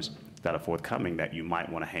others that are forthcoming, that you might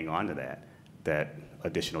want to hang on to that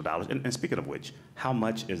additional dollars. And speaking of which, how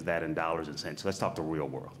much is that in dollars and cents? So let's talk the real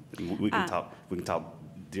world. We can talk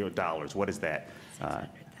dollars. What is that?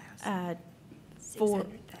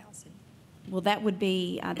 Well, that would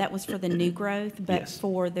be, that was for the new growth, but Yes.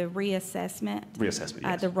 for the reassessment. Yes.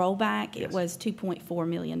 The rollback, Yes. it was $2.4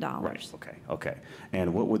 million. Right, okay.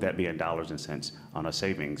 And what would that be in dollars and cents on a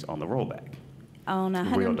savings on the rollback? On a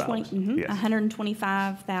Real dollars, yes.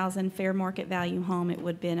 125,000 fair market value home, it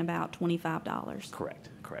would have been about $25. Correct.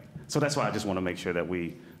 So that's why I just want to make sure that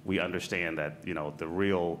we understand that, the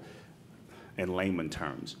real, in layman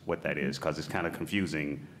terms, what that is, because it's kind of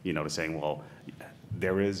confusing, to saying, well,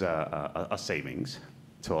 there is a savings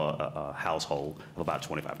to a household of about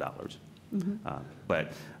 $25.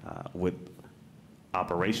 But with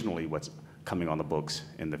operationally what's coming on the books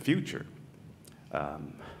in the future,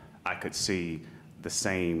 I could see the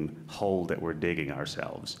same hole that we're digging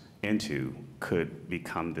ourselves into could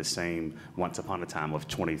become the same once upon a time of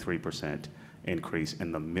 23% increase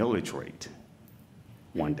in the millage rate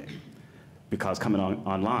one day. Because coming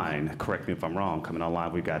online, correct me if I'm wrong, coming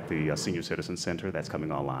online, we've got the Senior Citizen Center that's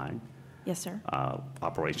coming online. Yes, sir.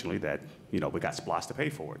 Operationally, that, we got SPLOST to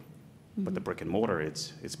pay for it. But the brick and mortar,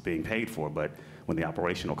 it's being paid for. But when the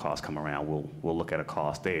operational costs come around, we'll look at a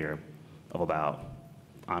cost there of about,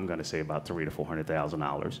 I'm going to say about $300,000 to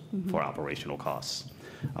 $400,000 for operational costs.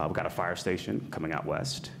 We've got a fire station coming out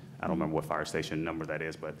west. I don't remember what fire station number that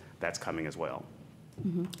is, but that's coming as well.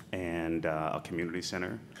 And a community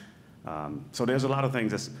center. So there's a lot of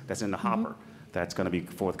things that's in the hopper that's going to be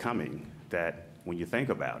forthcoming that when you think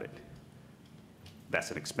about it,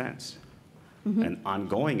 that's an expense, an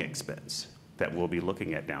ongoing expense that we'll be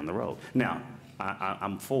looking at down the road. Now,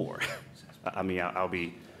 I'm for. I mean, I'll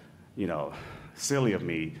be, silly of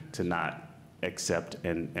me to not accept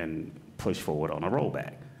and push forward on a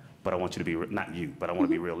rollback. But I want you to be, not you, but I want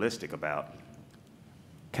to be realistic about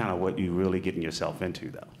kind of what you're really getting yourself into,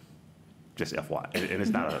 though. Just FYI. And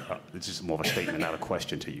it's not it's just more of a statement, not a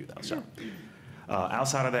question to you, though. So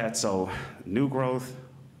outside of that, so new growth,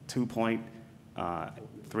 2.39,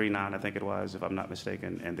 I think it was, if I'm not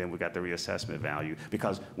mistaken. And then we got the reassessment value.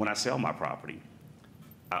 Because when I sell my property,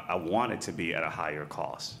 I want it to be at a higher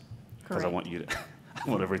cost. Because I want you to, I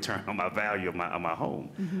want a return on my value of my home.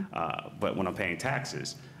 But when I'm paying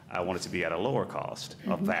taxes, I want it to be at a lower cost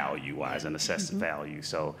of value-wise and assessed value.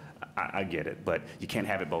 So I get it, but you can't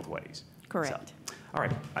have it both ways. Correct. So, all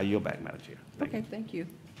right, I yield back, Madam Chair. Thank you.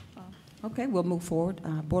 Okay, we'll move forward.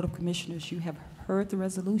 Board of Commissioners, you have heard the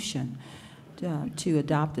resolution to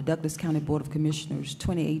adopt the Douglas County Board of Commissioners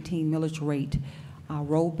 2018 millage rate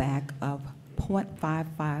rollback of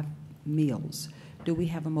 0.55 mils. Do we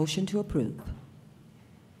have a motion to approve?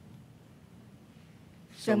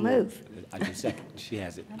 So move. I do second. She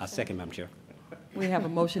has it. I second, Madam Chair. We have a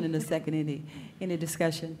motion and a second. Any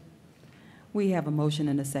discussion? We have a motion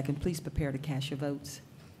and a second. Please prepare to cast your votes.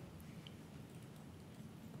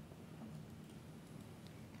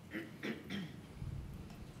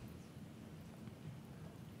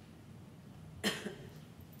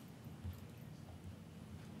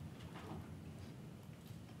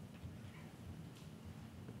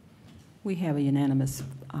 We have a unanimous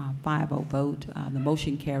 5-0 vote. The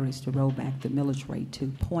motion carries to roll back the millage rate to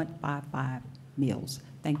 0.55 mils.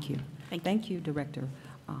 Thank you. Thank you, Director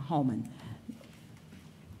Holman.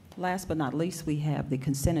 Last but not least, we have the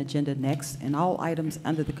consent agenda next, and all items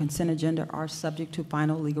under the consent agenda are subject to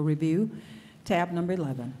final legal review. Tab number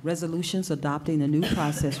 11, resolutions adopting the new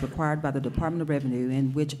process required by the Department of Revenue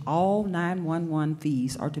in which all 911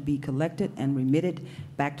 fees are to be collected and remitted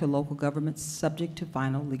back to local governments subject to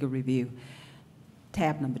final legal review.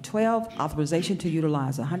 Tab number 12, authorization to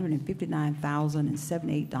utilize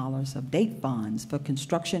 $159,078 of date funds for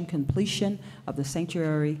construction completion of the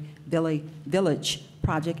Sanctuary Village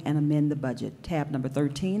project and amend the budget. Tab number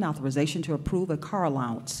 13, authorization to approve a car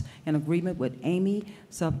allowance in agreement with Amy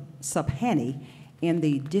Subhani in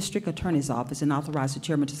the District Attorney's Office and authorize the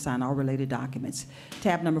chairman to sign all related documents.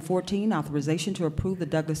 Tab number 14, authorization to approve the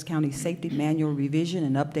Douglas County Safety Manual revision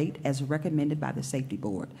and update as recommended by the Safety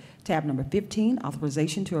Board. Tab number 15,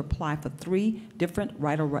 authorization to apply for 3 different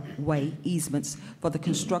right-of-way easements for the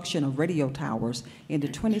construction of radio towers in the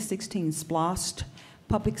 2016 SPLOST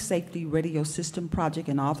Public Safety Radio System Project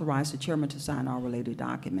and authorize the chairman to sign all related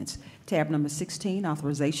documents. Tab number 16,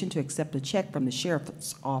 authorization to accept a check from the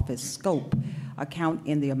Sheriff's Office scope account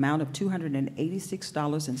in the amount of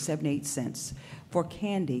 $286.78 for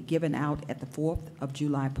candy given out at the 4th of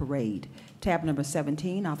July parade. Tab number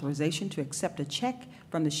 17, authorization to accept a check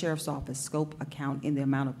from the Sheriff's Office scope account in the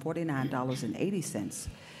amount of $49.80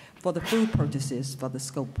 for the food purchases for the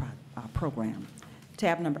scope program.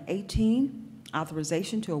 Tab number 18,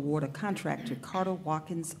 authorization to award a contract to Carter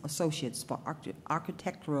Watkins Associates for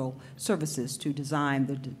architectural services to design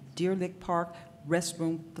the Deer Lick Park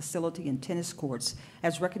restroom facility and tennis courts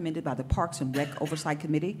as recommended by the Parks and Rec Oversight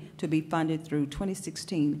Committee to be funded through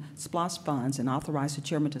 2016 SPLOST funds and authorize the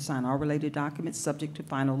chairman to sign all related documents subject to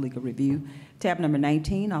final legal review. Tab number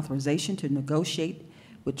 19, authorization to negotiate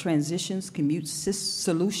with Transitions Commute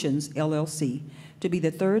Solutions, LLC, to be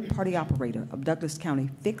the third-party operator of Douglas County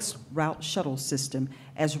Fixed Route Shuttle System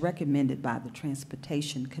as recommended by the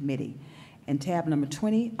Transportation Committee. And tab number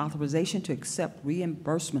 20, authorization to accept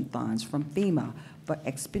reimbursement funds from FEMA for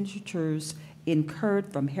expenditures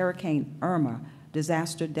incurred from Hurricane Irma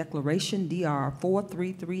Disaster Declaration DR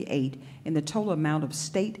 4338 in the total amount of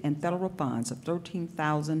state and federal funds of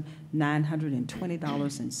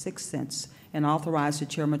 $13,920.06 and authorize the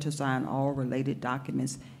chairman to sign all related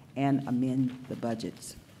documents and amend the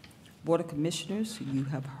budgets. Board of Commissioners, you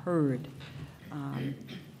have heard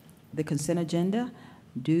the consent agenda.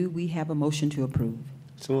 Do we have a motion to approve?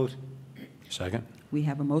 So moved. Second. We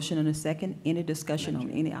have a motion and a second. Any discussion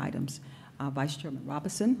on any items? Vice Chairman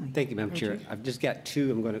Robinson. Thank you, Madam Chair. I've just got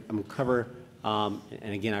 2 I'm going to cover, and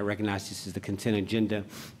again, I recognize this is the consent agenda.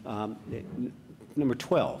 Number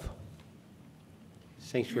 12,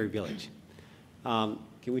 Sanctuary Village. Can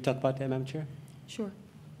we talk about that, Madam Chair? Sure.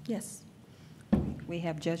 Yes. We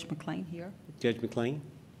have Judge McLean here. Judge McLean.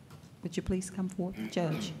 Would you please come forward,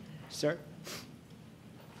 Judge? Sir.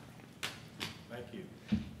 Thank you.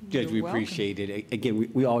 Judge, You're we welcome. appreciate it. Again,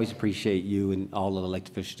 we always appreciate you and all of the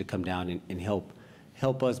elected officials to come down and help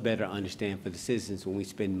us better understand for the citizens when we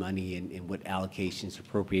spend money and what allocations,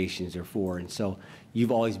 appropriations are for. And so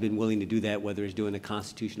you've always been willing to do that, whether it's doing the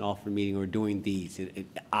Constitution Offer meeting or doing these.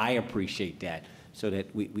 I appreciate that so that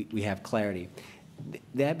we have clarity.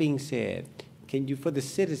 That being said, can you, for the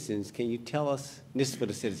citizens, can you tell us, this is for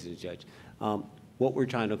the citizens, Judge, what we're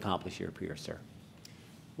trying to accomplish here, sir?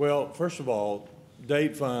 Well, first of all,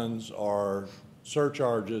 date funds are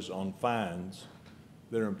surcharges on fines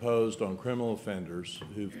that are imposed on criminal offenders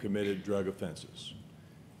who've committed drug offenses.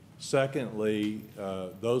 Secondly,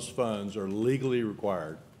 those funds are legally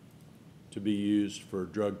required to be used for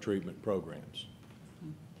drug treatment programs.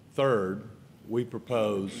 Third, we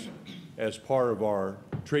propose, as part of our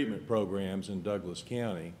treatment programs in Douglas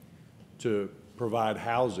County, to provide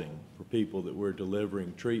housing for people that we're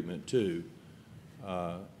delivering treatment to.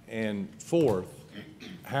 And fourth,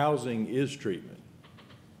 housing is treatment.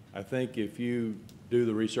 I think if you do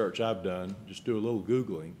the research I've done, just do a little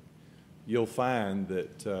Googling, you'll find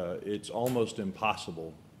that it's almost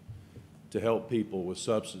impossible to help people with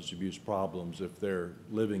substance abuse problems if they're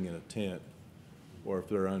living in a tent or if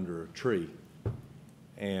they're under a tree.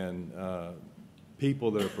 And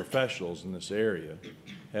people that are professionals in this area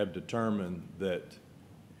have determined that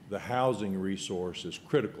the housing resource is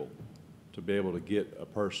critical to be able to get a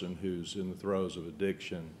person who's in the throes of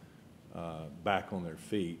addiction back on their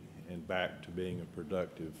feet and back to being a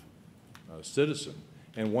productive citizen.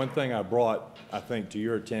 And one thing I brought, I think, to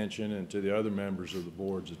your attention and to the other members of the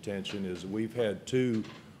board's attention is that we've had 2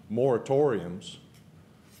 moratoriums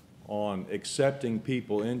on accepting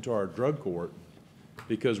people into our drug court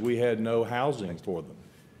because we had no housing for them.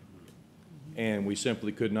 And we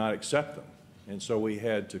simply could not accept them. And so we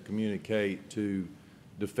had to communicate to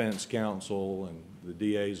defense counsel and the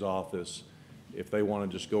DA's office if they want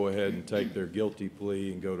to just go ahead and take their guilty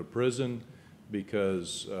plea and go to prison,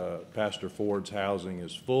 because Pastor Ford's housing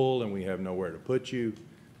is full and we have nowhere to put you,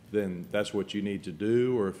 then that's what you need to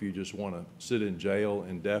do. Or if you just want to sit in jail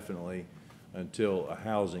indefinitely until a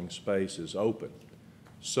housing space is open.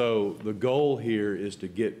 So the goal here is to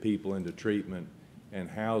get people into treatment, and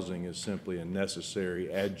housing is simply a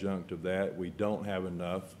necessary adjunct of that. We don't have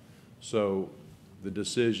enough, so the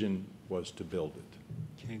decision was to build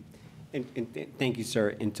it. Okay. And thank you,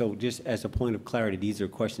 sir. And so just as a point of clarity, these are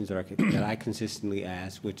questions that I consistently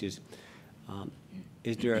ask, which is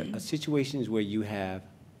there situations where you have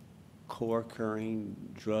co-occurring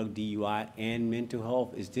drug, DUI, and mental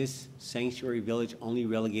health? Is this sanctuary village only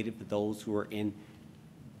relegated for those who are in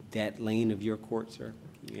that lane of your court, sir?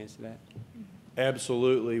 Can you answer that?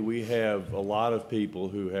 Absolutely. We have a lot of people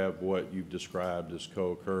who have what you've described as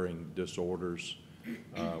co-occurring disorders.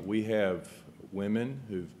 We have women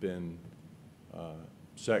who've been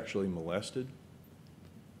sexually molested,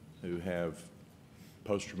 who have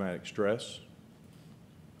post-traumatic stress,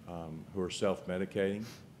 who are self-medicating.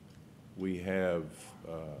 We have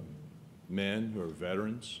men who are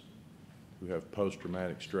veterans who have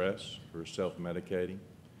post-traumatic stress, who are self-medicating.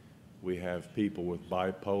 We have people with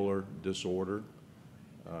bipolar disorder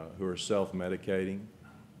who are self-medicating.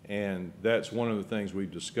 And that's one of the things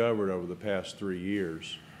we've discovered over the past 3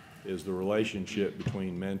 years is the relationship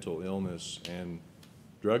between mental illness and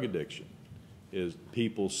drug addiction. Is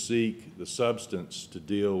people seek the substance to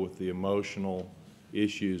deal with the emotional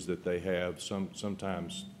issues that they have.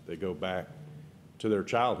 Sometimes they go back to their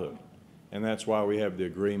childhood. And that's why we have the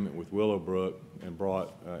agreement with Willowbrook and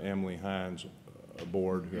brought Emily Hines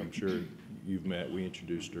aboard, who I'm sure you've met. We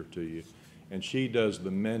introduced her to you. And she does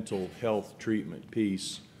the mental health treatment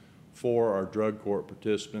piece for our drug court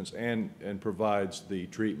participants and provides the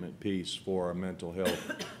treatment piece for our mental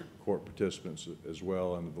health court participants as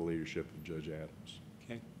well under the leadership of Judge Adams.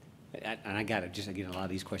 Okay. And I got to just again, a lot of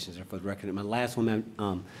these questions are for the record. And my last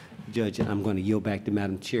one, Judge, and I'm going to yield back to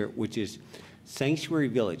Madam Chair, which is Sanctuary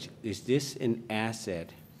Village. Is this an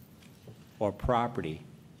asset or property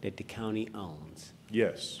that the county owns?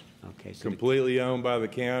 Yes. Okay. So completely owned by the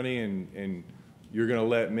county, and you're going to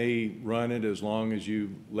let me run it as long as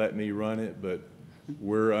you let me run it, but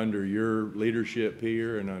we're under your leadership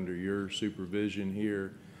here and under your supervision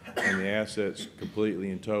here, and the asset's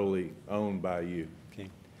completely and totally owned by you. Okay.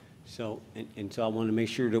 So, and so I want to make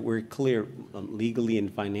sure that we're clear legally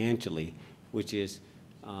and financially, which is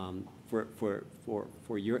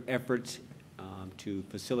for your efforts to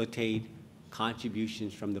facilitate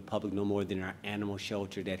contributions from the public, no more than our animal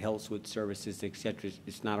shelter that helps with services, et cetera.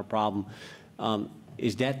 It's not a problem.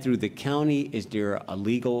 Is that through the county? Is there a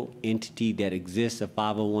legal entity that exists, a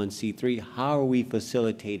 501c3? How are we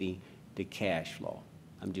facilitating the cash flow?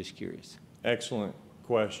 I'm just curious. Excellent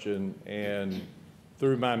question. And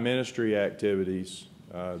through my ministry activities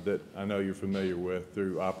that I know you're familiar with,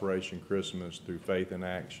 through Operation Christmas, through Faith in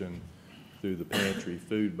Action, through the Pantry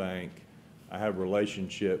Food Bank, I have a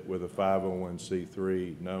relationship with a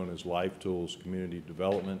 501c3 known as Life Tools Community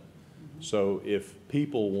Development. So if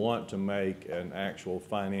people want to make an actual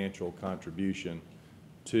financial contribution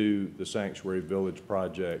to the Sanctuary Village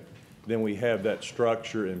project, then we have that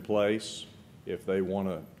structure in place. If they want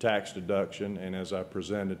a tax deduction, and as I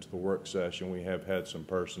presented to the work session, we have had some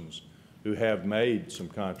persons who have made some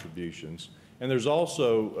contributions. And there's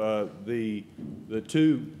also the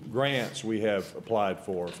two grants we have applied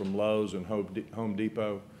for from Lowe's and Home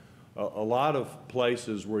Depot. A lot of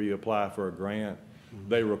places where you apply for a grant,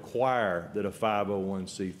 they require that a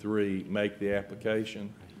 501c3 make the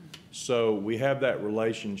application. So we have that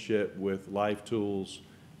relationship with Life Tools,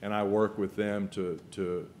 and I work with them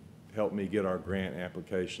to help me get our grant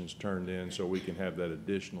applications turned in so we can have that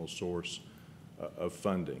additional source of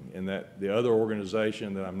funding. And that the other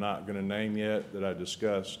organization that I'm not going to name yet that I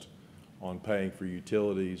discussed on paying for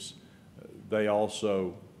utilities, they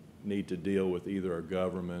also need to deal with either a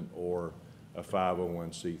government or a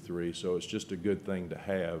 501c3. So it's just a good thing to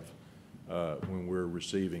have when we're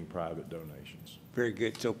receiving private donations. Very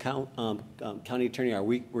good. So, County Attorney,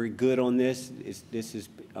 we're good on this?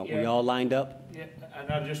 We all lined up? Yeah, and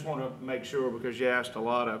I just want to make sure, because you asked a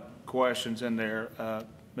lot of questions in there,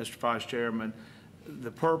 Mr. Vice Chairman.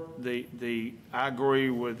 I agree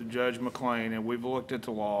with Judge McLean, and we've looked at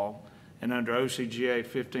the law, and under OCGA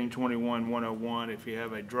 1521-101, if you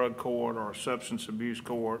have a drug court or a substance abuse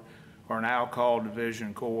court or an alcohol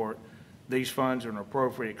division court, these funds are an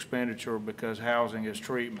appropriate expenditure because housing is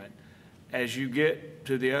treatment. As you get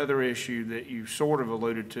to the other issue that you sort of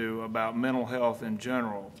alluded to about mental health in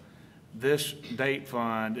general, this date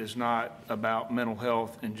fund is not about mental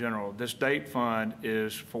health in general. This date fund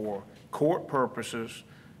is for court purposes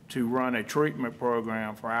to run a treatment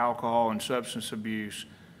program for alcohol and substance abuse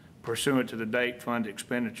pursuant to the Date Fund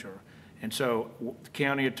expenditure. And so the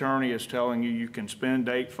county attorney is telling you can spend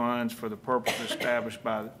date funds for the purpose established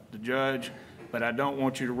by the judge, but I don't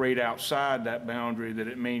want you to read outside that boundary that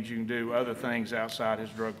it means you can do other things outside his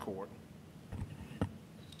drug court.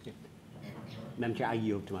 Madam Chair, I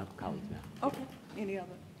yield to my colleagues now. Okay. Any other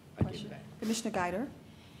questions? Commissioner Guider?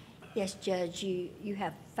 Yes, Judge, you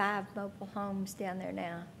have 5 mobile homes down there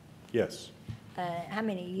now. Yes, How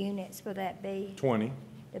many units will that be? 20,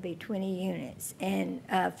 There'll be 20 units, and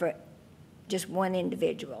for just one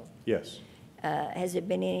individual. yes. Has there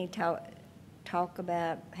been any talk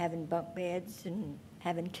about having bunk beds and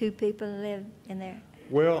having 2 people live in there?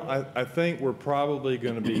 Well, I think we're probably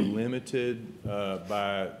going to be limited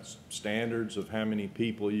by standards of how many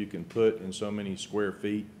people you can put in so many square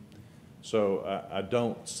feet. So I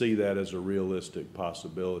don't see that as a realistic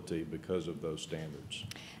possibility because of those standards.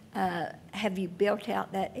 Have you built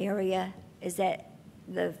out that area? Is that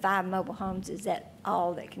the 5 mobile homes, is that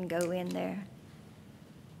all that can go in there?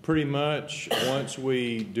 Pretty much, once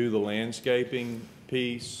we do the landscaping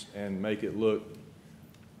piece and make it look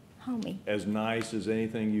Homey. as nice as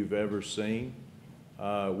anything you've ever seen,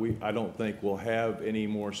 I don't think we'll have any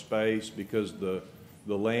more space because the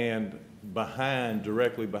land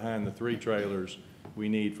directly behind the 3 trailers, we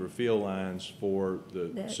need for field lines for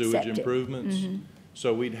the sewage septic. improvements.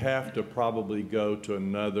 So we'd have to probably go to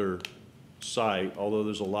another site, although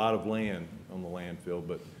there's a lot of land on the landfill,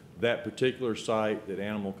 but that particular site that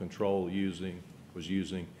animal control was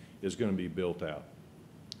using is going to be built out.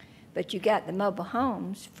 But you got the mobile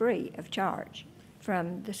homes free of charge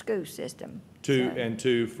from the school system. And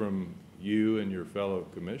 2 from you and your fellow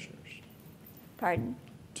commissioners. Pardon?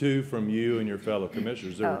 2 from you and your fellow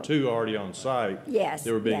commissioners. There were 2 already on site. Yes,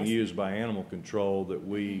 They were being yes. used by animal control that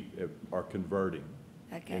we are converting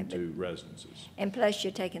Okay, into residences. And plus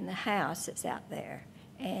you're taking the house that's out there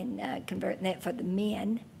and converting that for the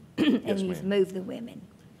men, and Yes, you've ma'am. moved the women.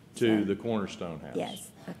 To So- the Cornerstone House.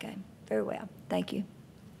 Yes, okay, very well, thank you.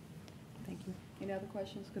 Thank you. Any other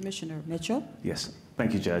questions? Commissioner Mitchell? Yes,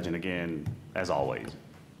 thank you, Judge. And again, as always,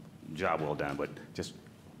 job well done. But just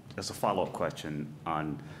as a follow-up question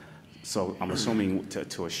on, so I'm assuming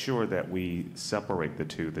to assure that we separate the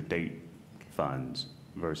 2, the date funds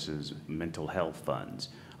versus mental health funds,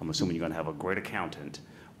 I'm assuming you're going to have a great accountant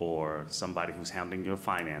or somebody who's handling your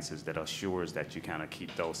finances that assures that you kind of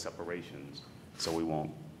keep those separations so we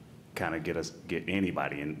won't kind of get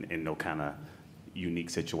anybody in no kind of unique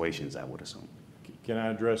situations, I would assume. Can I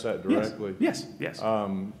address that directly? Yes, yes.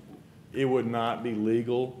 It would not be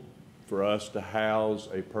legal for us to house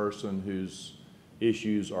a person whose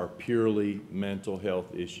issues are purely mental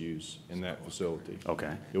health issues in that facility.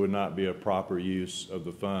 Okay. It would not be a proper use of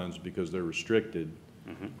the funds because they're restricted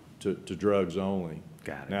to drugs only.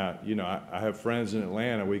 Got it. Now, you know, I have friends in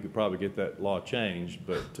Atlanta, we could probably get that law changed,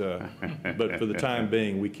 but for the time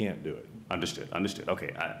being, we can't do it. Understood, understood.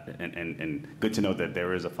 Okay, and good to know that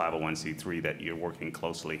there is a 501c3 that you're working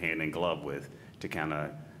closely hand in glove with to kind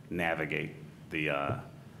of navigate the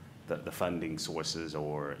funding sources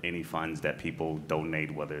or any funds that people donate,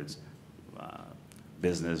 whether it's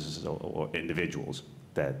businesses or individuals,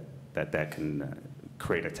 that can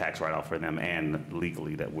create a tax write-off for them, and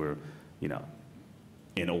legally that we're, you know,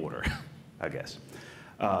 in order, I guess.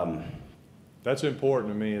 That's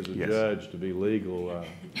important to me as a Yes. judge to be legal,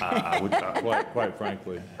 I would, quite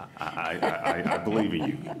frankly. I believe in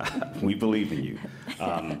you. We believe in you.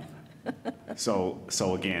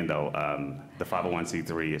 So again, though, the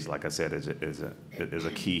 501c3 is, like I said, is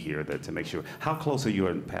a key here to make sure. How close are you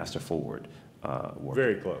and Pastor Ford working?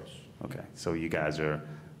 Very close. Okay, so you guys are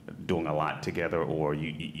doing a lot together, or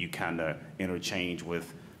you kind of interchange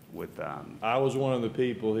with. I was one of the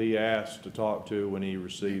people he asked to talk to when he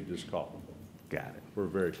received his call. Got it. We're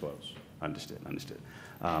very close. Understood, understood.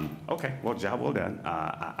 Okay, well, job well done.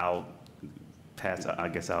 I'll pass, I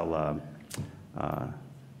guess that'll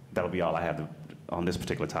be all I have on this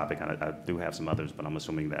particular topic. I do have some others, but I'm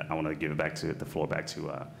assuming that I want to give it the floor back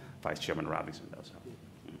to Vice Chairman Robinson.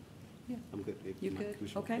 Yeah. I'm good. You good?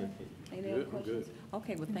 Okay. Any other questions?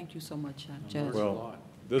 Okay, well, thank you so much, Judge. Well,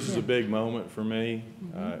 this is a big moment for me.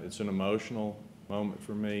 It's an emotional moment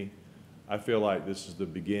for me. I feel like this is the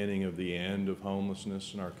beginning of the end of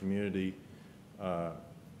homelessness in our community. Are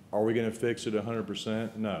we going to fix it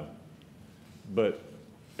 100%? No. But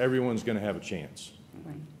everyone's going to have a chance.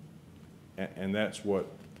 Right. And that's what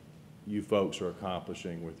you folks are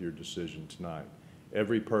accomplishing with your decision tonight.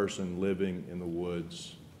 Every person living in the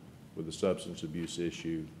woods with a substance abuse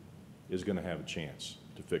issue is going to have a chance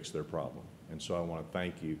to fix their problem. And so I want to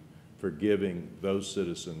thank you for giving those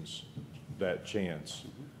citizens that chance.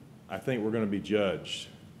 I think we're going to be judged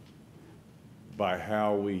by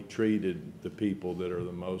how we treated the people that are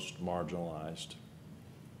the most marginalized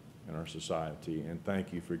in our society, and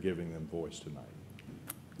thank you for giving them voice tonight.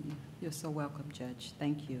 You're so welcome, Judge.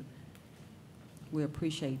 Thank you. We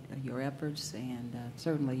appreciate your efforts, and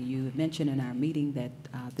certainly you mentioned in our meeting that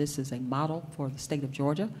this is a model for the state of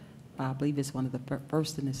Georgia. I believe it's one of the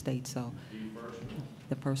first in the state, so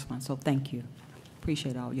the first one. So thank you.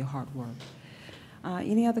 Appreciate all your hard work.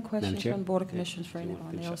 Any other questions from the Board of Commissioners for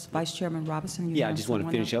anyone else? Vice Chairman Robinson? Yeah, I just want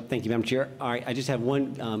to finish up. Thank you, Madam Chair. All right, I just have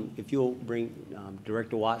one. If you'll bring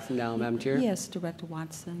Director Watson down, Madam Chair. Yes, Director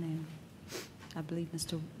Watson, and I believe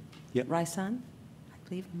Mr. Ryson. I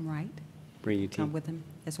believe I'm right. Bring your team. Come with him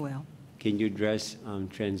as well. Can you address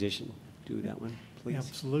transition? Do that one, please.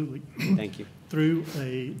 Absolutely. Thank you. Through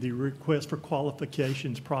the request for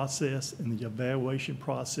qualifications process and the evaluation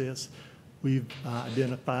process, we've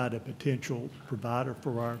identified a potential provider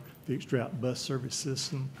for our fixed route bus service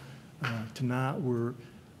system. Tonight, we're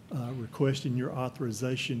requesting your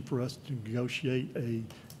authorization for us to negotiate a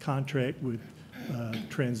contract with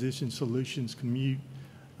Transition Solutions Commute.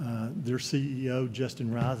 Their CEO,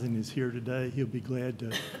 Justin Rising, is here today. He'll be glad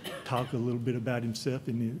to talk a little bit about himself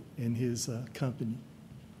and his company.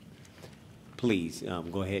 Please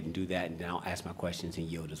go ahead and do that, and then I'll ask my questions and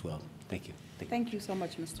yield as well. Thank you. Thank you so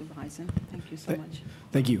much, Mr. Rising. Thank you so much.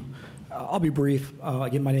 Thank you. I'll be brief.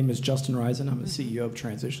 Again, my name is Justin Rising. I'm the CEO of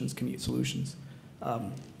Transitions Commute Solutions. A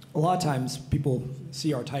lot of times people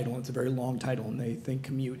see our title, and it's a very long title, and they think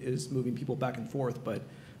commute is moving people back and forth, but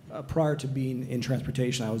prior to being in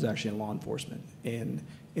transportation, I was actually in law enforcement. And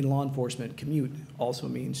in law enforcement, commute also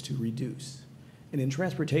means to reduce. And in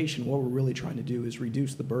transportation, what we're really trying to do is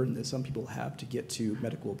reduce the burden that some people have to get to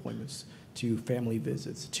medical appointments, to family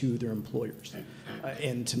visits, to their employers.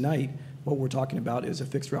 And tonight, what we're talking about is a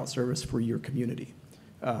fixed route service for your community.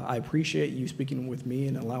 I appreciate you speaking with me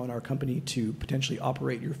and allowing our company to potentially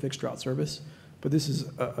operate your fixed route service, but this is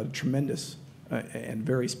a tremendous and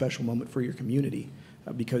very special moment for your community.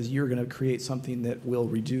 Because you're going to create something that will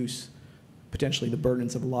reduce potentially the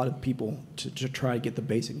burdens of a lot of people to try to get the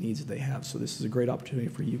basic needs that they have. So this is a great opportunity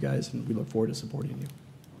for you guys, and we look forward to supporting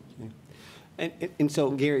you. And so,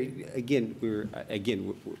 Gary, again,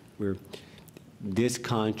 we're this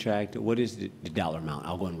contract. What is the dollar amount?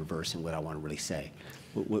 I'll go in reverse in what I want to really say.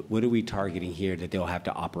 What are we targeting here that they'll have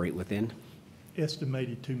to operate within?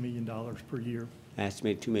 Estimated $2 million per year.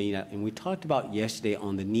 Estimated $2 million. And we talked about yesterday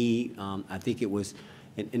on the need. I think it was,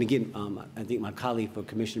 and again, I think my colleague for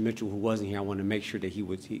Commissioner Mitchell, who wasn't here, I wanted to make sure that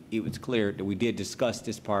it was clear that we did discuss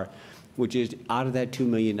this part, which is out of that $2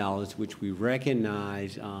 million, which we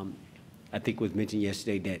recognize, I think was mentioned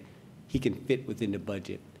yesterday, that he can fit within the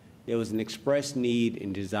budget. There was an express need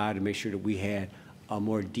and desire to make sure that we had a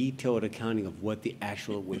more detailed accounting of what the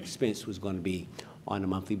actual expense was going to be on a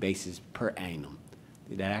monthly basis per annum.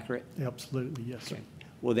 Is that accurate? Absolutely, yes, sir. Okay.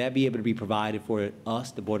 Will that be able to be provided for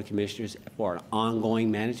us, the Board of Commissioners, for our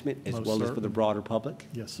ongoing management as Most well certainly. as for the broader public?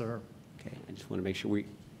 Yes, sir. Okay, I just want to make sure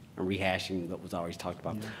I'm rehashing what was always talked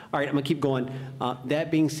about. Yeah. All right, I'm going to keep going.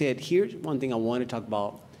 That being said, here's one thing I want to talk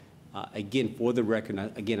about, again, for the record,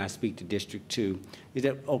 again, I speak to District 2, is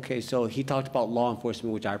that, okay, so he talked about law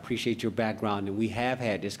enforcement, which I appreciate your background, and we have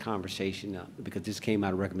had this conversation because this came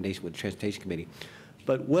out of recommendation with the Transportation Committee.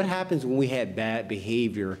 But what happens when we had bad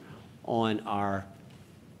behavior on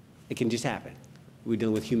it can just happen. We're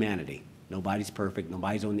dealing with humanity. Nobody's perfect.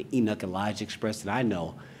 Nobody's on the Enoch Elijah Express that I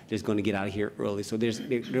know that's going to get out of here early. So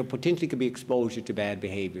there potentially could be exposure to bad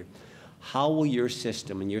behavior. How will your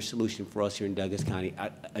system and your solution for us here in Douglas County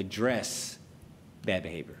address bad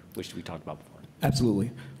behavior, which we talked about before?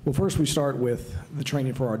 Absolutely. Well, first we start with the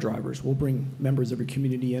training for our drivers. We'll bring members of your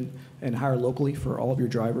community in and hire locally for all of your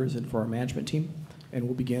drivers and for our management team. And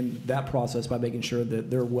we'll begin that process by making sure that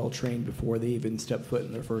they're well trained before they even step foot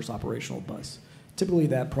in their first operational bus. Typically,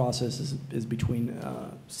 that process is between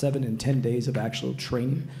 7 and 10 days of actual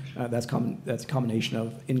training. That's a combination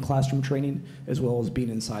of in-classroom training as well as being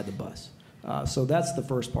inside the bus. So that's the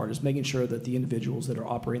first part, is making sure that the individuals that are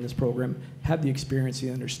operating this program have the experience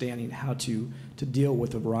and understanding how to deal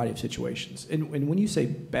with a variety of situations. And when you say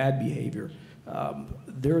bad behavior,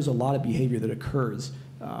 there's a lot of behavior that occurs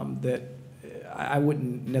that I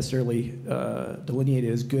wouldn't necessarily delineate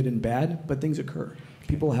it as good and bad, but things occur.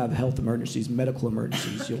 People have health emergencies, medical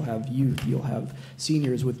emergencies. You'll have youth. You'll have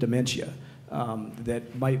seniors with dementia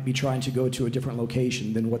that might be trying to go to a different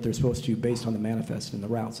location than what they're supposed to based on the manifest and the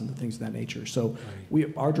routes and the things of that nature. So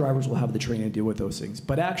our drivers will have the training to deal with those things.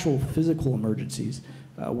 But actual physical emergencies,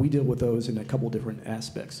 we deal with those in a couple different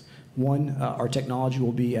aspects. One, our technology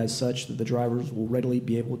will be as such that the drivers will readily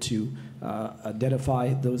be able to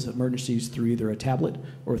identify those emergencies through either a tablet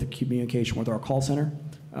or through communication with our call center.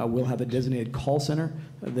 We'll have a designated call center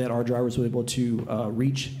that our drivers will be able to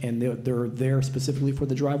reach, and they're there specifically for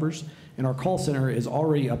the drivers. And our call center is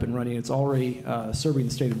already up and running. It's already serving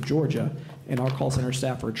the state of Georgia, and our call center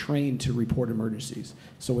staff are trained to report emergencies.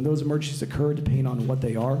 So when those emergencies occur, depending on what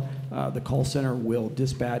they are, the call center will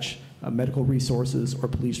dispatch medical resources or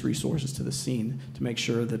police resources to the scene to make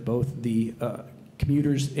sure that both the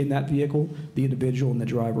commuters in that vehicle, the individual, and the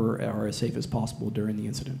driver are as safe as possible during the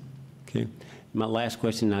incident. Okay. My last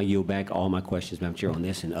question, and I'll yield back all my questions, Madam Chair, on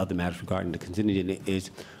this and other matters regarding the consent agenda is,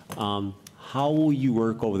 how will you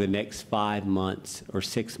work over the next 5 months or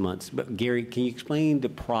 6 months? But Gary, can you explain the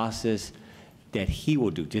process that he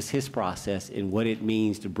will do, just his process, and what it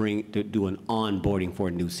means to do an onboarding for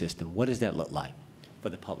a new system? What does that look like for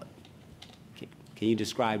the public? Can you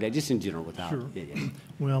describe that just in general without? Sure. Yeah.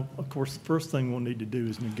 Well, of course, the first thing we'll need to do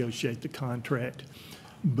is negotiate the contract.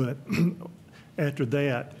 But after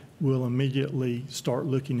that, we'll immediately start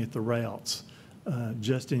looking at the routes.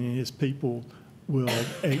 Justin and his people will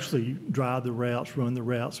actually drive the routes, run the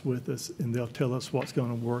routes with us, and they'll tell us what's going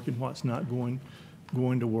to work and what's not going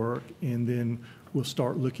to work. And then we'll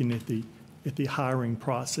start looking at the hiring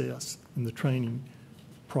process and the training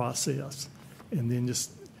process, and then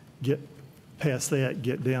just get past that,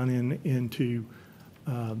 get down into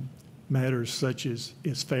matters such as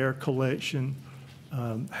fare collection.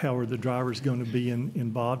 How are the drivers going to be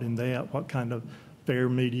involved in that? What kind of fare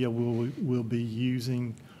media will be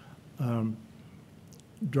using?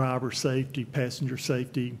 Driver safety, passenger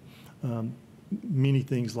safety, many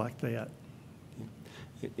things like that.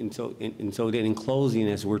 And so then in closing,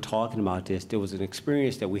 as we're talking about this, there was an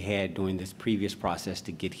experience that we had during this previous process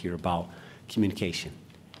to get here about communication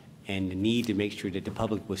and the need to make sure that the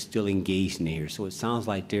public was still engaged in here. So it sounds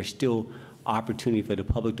like there's still opportunity for the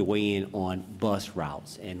public to weigh in on bus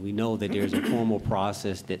routes. And we know that there's a formal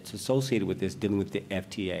process that's associated with this dealing with the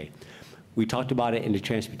FTA. We talked about it in the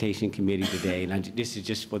Transportation Committee today, and this is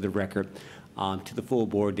just for the record to the full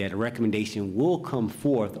board that a recommendation will come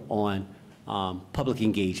forth on public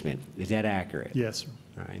engagement. Is that accurate? Yes, sir.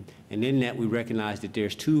 All right. And in that, we recognize that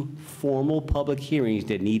there's 2 formal public hearings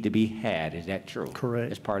that need to be had. Is that true?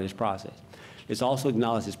 Correct. As part of this process. It's also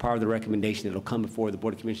acknowledged as part of the recommendation that will come before the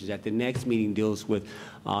Board of Commissioners that the next meeting deals with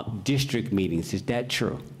district meetings. Is that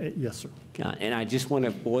true? Yes, sir. And I just want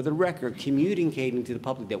to, for the record, communicating to the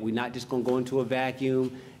public that we're not just going to go into a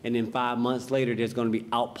vacuum and then 5 months later there's going to be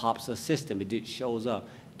out pops a system. It just shows up.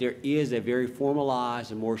 There is a very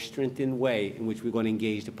formalized and more strengthened way in which we're going to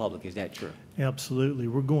engage the public. Is that true? Absolutely.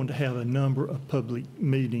 We're going to have a number of public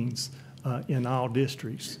meetings in all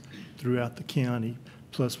districts throughout the county.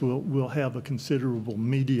 Plus, we'll have a considerable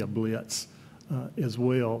media blitz as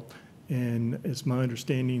well. And it's my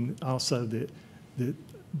understanding also that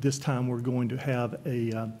this time we're going to have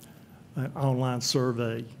an online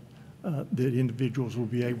survey that individuals will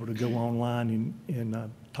be able to go online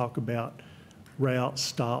and talk about routes,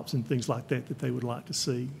 stops, and things like that they would like to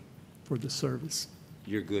see for the service.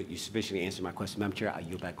 You're good. You sufficiently answered my question. Madam Chair, I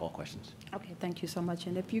yield back all questions. Okay, thank you so much.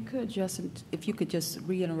 And if you could just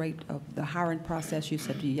reiterate the hiring process. You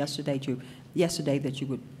said yesterday that you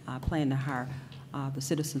would plan to hire the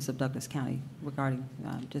citizens of Douglas County regarding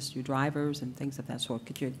just your drivers and things of that sort.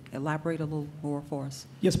 Could you elaborate a little more for us?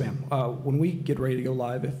 Yes, ma'am. When we get ready to go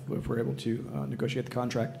live, if we're able to negotiate the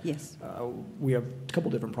contract, yes, we have a couple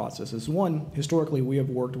different processes. One, historically, we have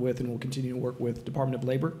worked with and will continue to work with Department of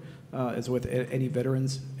Labor, as with any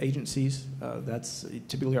veterans agencies. That's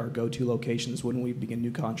typically our go-to locations when we begin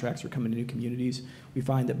new contracts or come into new communities. We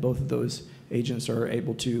find that both of those agents are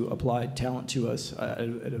able to apply talent to us at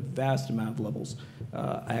a vast amount of levels.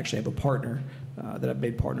 I actually have a partner that I've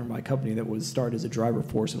made partner in my company that was started as a driver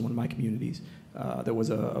force in one of my communities that was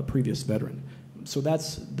a previous veteran. So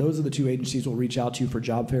those are the 2 agencies we'll reach out to for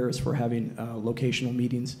job fairs, for having locational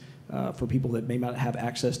meetings, for people that may not have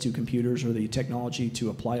access to computers or the technology to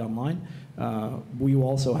apply online. We will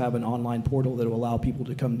also have an online portal that will allow people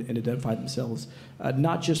to come and identify themselves,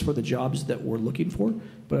 not just for the jobs that we're looking for,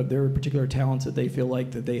 but if there are particular talents that they feel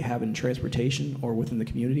like that they have in transportation or within the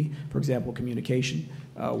community. For example, communication,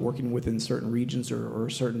 working within certain regions or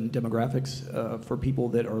certain demographics for people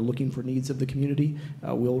that are looking for needs of the community,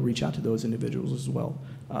 we'll reach out to those individuals as well.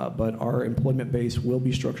 But our employment base will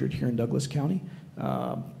be structured here in Douglas County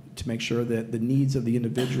to make sure that the needs of the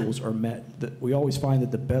individuals are met. We always find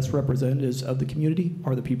that the best representatives of the community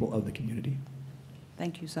are the people of the community.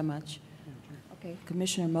 Thank you so much. Okay,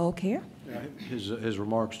 Commissioner Mulcair. His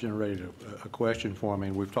remarks generated a question for me,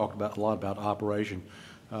 and we've talked a lot about operation.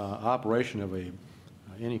 operation of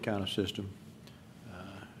any kind of system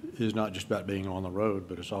is not just about being on the road,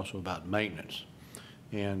 but it's also about maintenance.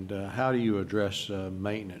 And how do you address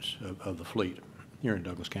maintenance of the fleet here in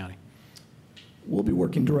Douglas County? We'll be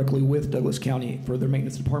working directly with Douglas County for their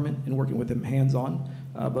maintenance department and working with them hands-on,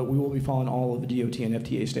 but we will be following all of the DOT and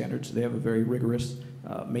FTA standards. They have a very rigorous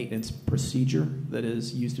maintenance procedure that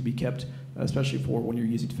is used to be kept, especially for when you're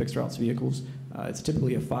using fixed routes vehicles. It's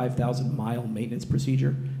typically a 5,000-mile maintenance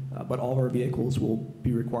procedure, but all of our vehicles will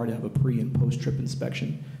be required to have a pre- and post-trip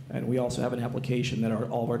inspection. And we also have an application that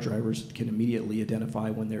all of our drivers can immediately identify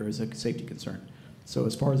when there is a safety concern. So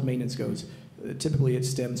as far as maintenance goes, typically it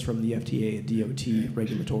stems from the FTA and DOT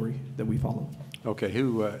regulatory that we follow. Okay,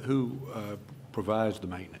 who provides the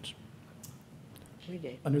maintenance? We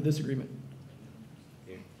do. Under this agreement.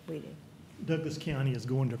 We do. Douglas County is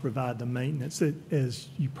going to provide the maintenance. As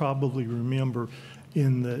you probably remember,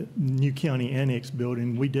 in the new county annex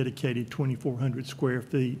building, we dedicated 2,400 square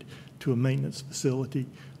feet to a maintenance facility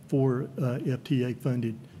for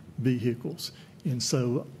FTA-funded vehicles. And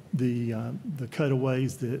so the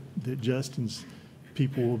cutaways that Justin's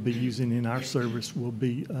people will be using in our service will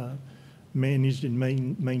be managed and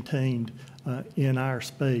maintained in our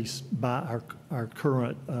space by our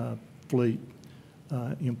current fleet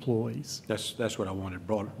employees. That's what I wanted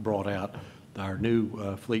brought out. Our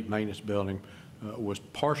new fleet maintenance building was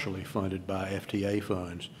partially funded by FTA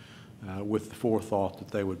funds with the forethought that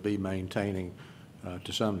they would be maintaining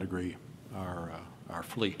to some degree our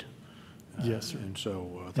fleet. Yes, sir. And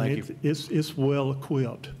so thank you. It's well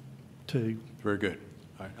equipped too. Very good.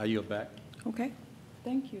 All right, I yield back. Okay,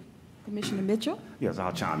 thank you. Commissioner Mitchell? Yes,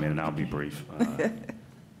 I'll chime in and I'll be brief.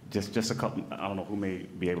 Just a couple, I don't know who may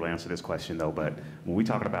be able to answer this question though, but when we're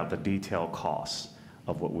talking about the detailed costs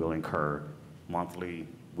of what we'll incur monthly,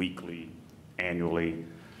 weekly, annually,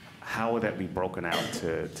 how would that be broken out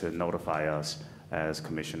to notify us as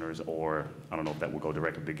commissioners, or I don't know if that will go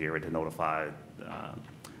directly to Gary to notify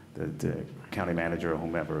the county manager or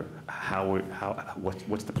whomever?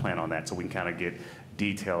 What's the plan on that so we can kind of get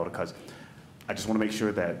detailed? Because I just want to make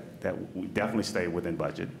sure that we definitely stay within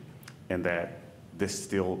budget and that this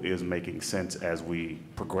still is making sense as we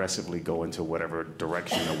progressively go into whatever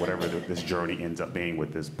direction or whatever this journey ends up being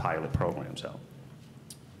with this pilot program. So,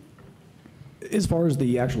 as far as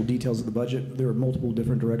the actual details of the budget, there are multiple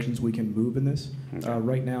different directions we can move in this. Okay.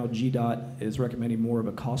 Right now, GDOT is recommending more of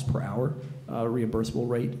a cost per hour reimbursable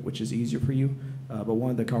rate, which is easier for you. But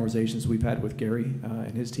one of the conversations we've had with Gary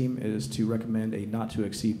and his team is to recommend a not to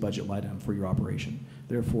exceed budget line item for your operation.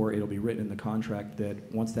 Therefore, it'll be written in the contract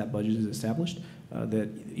that once that budget is established, that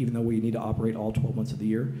even though we need to operate all 12 months of the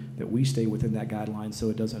year, that we stay within that guideline so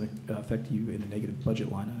it doesn't affect you in a negative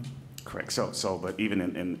budget line item. correct. So, but even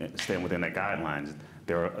in staying within that guidelines,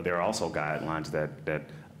 there are also guidelines that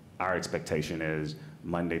our expectation is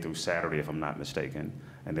Monday through Saturday, if I'm not mistaken,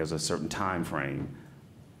 and there's a certain time frame.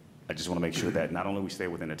 I just want to make sure that not only we stay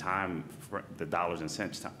within the time, the dollars and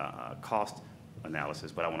cents cost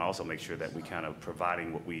analysis, but I want to also make sure that we kind of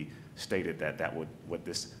providing what we stated that what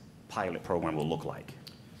this pilot program will look like.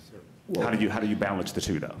 Well, how do you balance the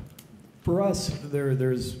two though? For us,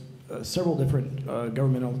 there's several different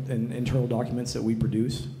governmental and internal documents that we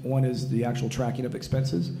produce. One is the actual tracking of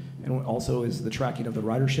expenses, and also is the tracking of the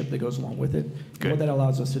ridership that goes along with it. And what that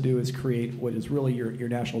allows us to do is create what is really your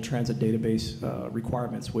national transit database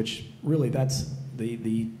requirements, which really that's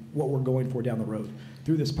what we're going for down the road.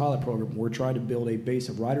 Through this pilot program, we're trying to build a base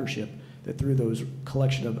of ridership that through those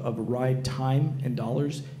collection of ride time and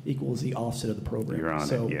dollars equals the offset of the program. You're on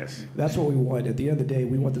so it, yes. That's what we want. At the end of the day,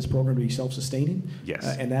 we want this program to be self-sustaining.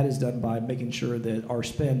 Yes. And that is done by making sure that our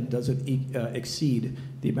spend doesn't exceed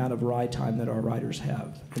the amount of ride time that our riders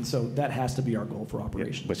have. And so that has to be our goal for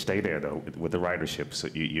operation. Yeah, but stay there, though, with the ridership. So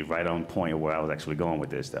you're right on point of where I was actually going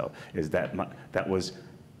with this, though, is that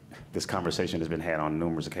this conversation has been had on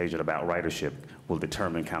numerous occasions about ridership will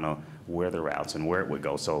determine kind of where the routes and where it would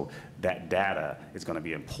go. So that data is going to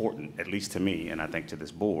be important, at least to me, and I think to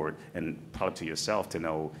this board, and probably to yourself, to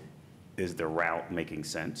know, is the route making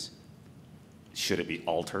sense? Should it be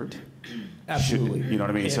altered? Absolutely. You know what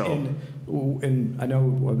I mean? And I know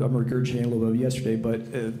I'm regurgitating a little bit of yesterday,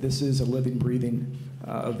 but this is a living, breathing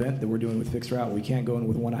event that we're doing with Fixed Route. We can't go in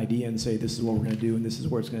with one idea and say this is what we're going to do and this is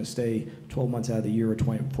where it's going to stay 12 months out of the year or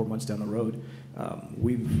 24 months down the road.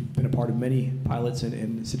 We've been a part of many pilots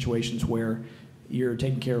in situations where you're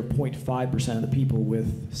taking care of 0.5% of the people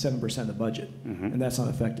with 7% of the budget, and that's not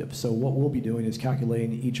effective. So what we'll be doing is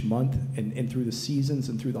calculating each month and through the seasons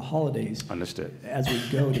and through the holidays Understood. as we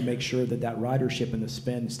go to make sure that ridership and the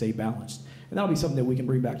spend stay balanced. And that'll be something that we can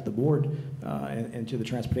bring back to the board and to the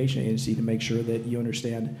transportation agency to make sure that you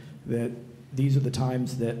understand that these are the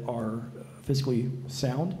times that are fiscally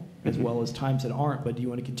sound, as well as times that aren't, but do you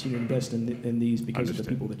want to continue to invest in these because of the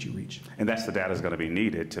people that you reach? And that's the data that's going to be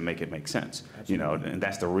needed to make it make sense. You know, and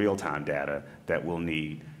that's the real-time data that we'll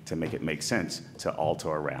need to make it make sense to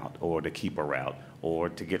alter a route or to keep a route or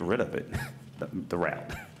to get rid of it, the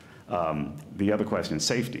route. The other question,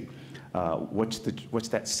 safety. What's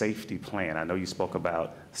that safety plan? I know you spoke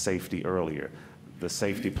about safety earlier. The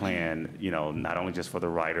safety plan, you know, not only just for the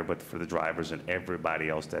rider, but for the drivers and everybody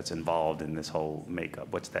else that's involved in this whole makeup.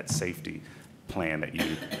 What's that safety plan that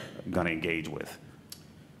you're going to engage with?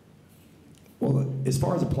 Well, as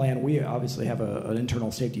far as a plan, we obviously have an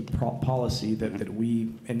internal safety policy that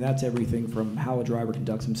we, and that's everything from how a driver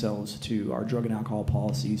conducts themselves to our drug and alcohol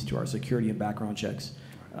policies to our security and background checks.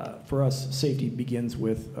 For us, safety begins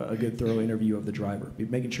with a good, thorough interview of the driver,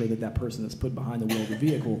 making sure that that person that's put behind the wheel of the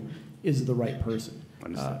vehicle is the right person.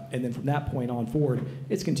 And then from that point on forward,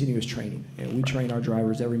 it's continuous training. And we train our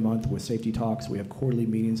drivers every month with safety talks. We have quarterly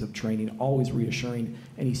meetings of training, always reassuring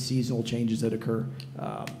any seasonal changes that occur.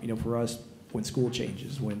 You know, for us, when school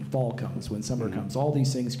changes, when fall comes, when summer comes, all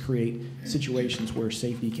these things create situations where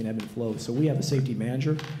safety can ebb and flow. So we have a safety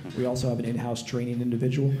manager. We also have an in-house training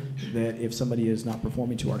individual that if somebody is not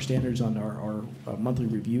performing to our standards on our monthly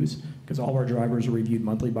reviews, because all of our drivers are reviewed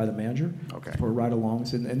monthly by the manager for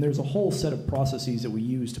ride-alongs, and there's a whole set of processes that we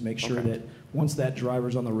use to make sure that once that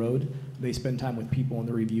driver's on the road, they spend time with people in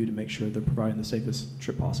the review to make sure they're providing the safest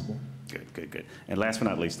trip possible. Good. And last but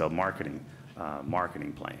not least, though, marketing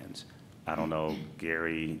plans. I don't know,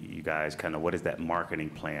 Gary, you guys kind of, what does that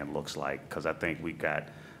marketing plan looks like? Because I think we got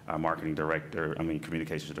our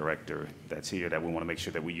communications director that's here that we want to make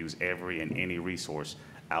sure that we use every and any resource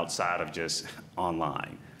outside of just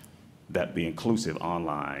online. That be inclusive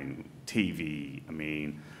online,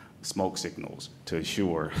 TV, smoke signals to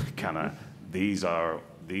assure kind of these are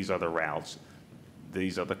the routes,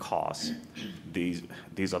 these are the costs, these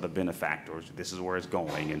are the benefactors, this is where it's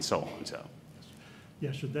going, and so on. So.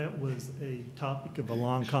 Yes, sir. That was a topic of a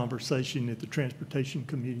long conversation at the Transportation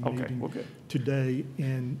Committee meeting today.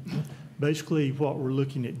 And basically what we're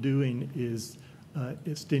looking at doing is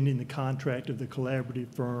extending the contract of the collaborative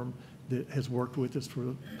firm that has worked with us for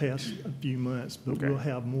the past few months. But we'll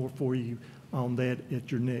have more for you on that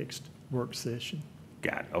at your next work session.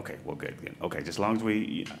 Got it. Okay. Well, good. Okay. Just as long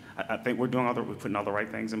as I think we're putting all the right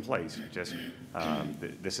things in place. Just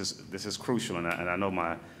this is crucial, and I know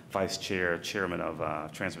my vice chairman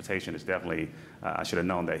of transportation is definitely. I should have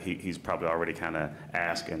known that he's probably already kind of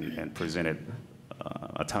asked and presented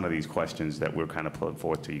a ton of these questions that we're kind of putting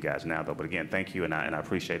forth to you guys now, though. But again, thank you, and I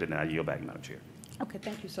appreciate it, and I yield back, Madam Chair. Okay.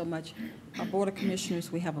 Thank you so much, Board of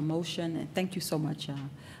Commissioners. We have a motion, and thank you so much,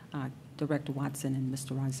 Director Watson and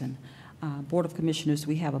Mr. Risen. Board of Commissioners,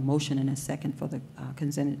 we have a motion and a second for the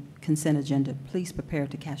consent agenda. Please prepare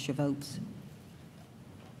to cast your votes.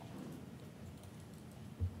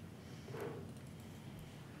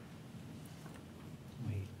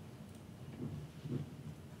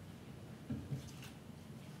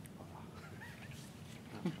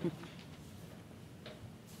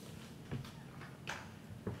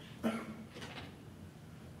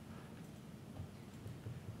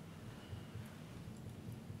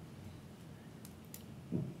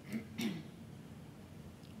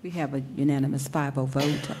 We have a unanimous 5-0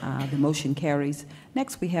 vote. The motion carries.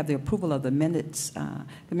 Next, we have the approval of the minutes.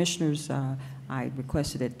 Commissioners, I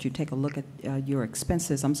requested that you take a look at your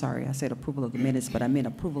expenses. I'm sorry, I said approval of the minutes, but I meant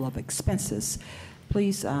approval of expenses.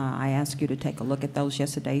 Please, I asked you to take a look at those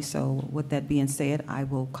yesterday. So with that being said, I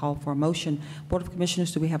will call for a motion. Board of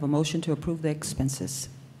Commissioners, do we have a motion to approve the expenses?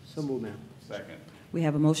 So moved, ma'am. Second. We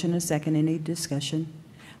have a motion and a second. Any discussion?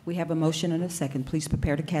 We have a motion and a second. Please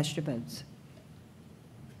prepare to cast your votes.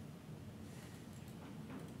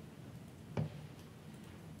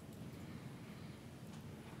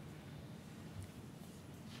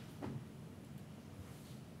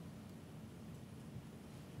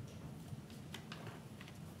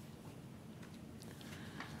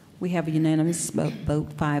 We have a unanimous vote,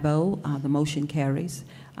 5-0. The motion carries.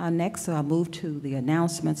 Next, I'll move to the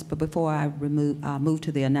announcements. But before I move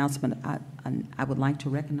to the announcement, I would like to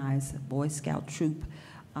recognize Boy Scout Troop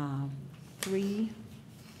 3.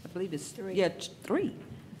 I believe it's 3. Yeah, 3.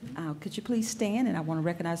 Could you please stand? And I want to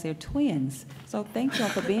recognize their twins. So thank you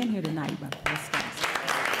all for being here tonight, Boy Scouts.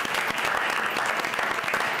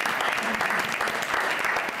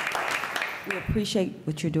 We appreciate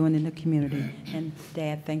what you're doing in the community. And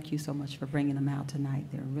Dad, thank you so much for bringing them out tonight.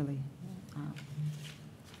 They're really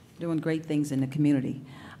doing great things in the community.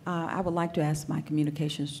 I would like to ask my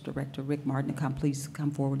Communications Director, Rick Martin, to please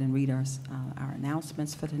come forward and read our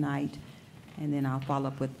announcements for tonight. And then I'll follow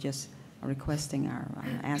up with just requesting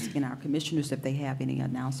asking our commissioners if they have any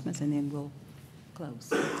announcements, and then we'll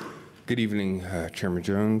close. Good evening, Chairman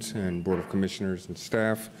Jones and Board of Commissioners and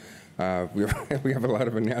staff. We have a lot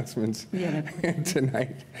of announcements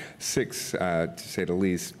tonight, 6 to say the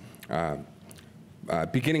least.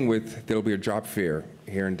 Beginning with, there'll be a job fair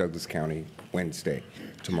here in Douglas County Wednesday,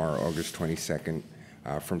 tomorrow, August 22nd,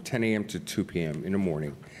 from 10 a.m. to 2 p.m. in the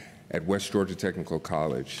morning at West Georgia Technical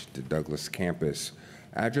College, the Douglas campus.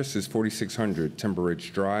 Address is 4600 Timber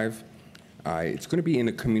Ridge Drive. It's going to be in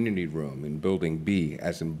a community room in Building B,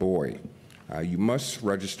 as in boy. You must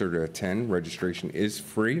register to attend. Registration is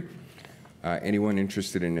free. Anyone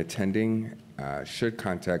interested in attending should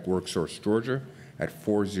contact WorkSource Georgia at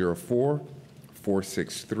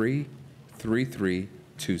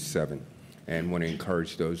 404-463-3327. And want to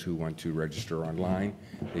encourage those who want to register online,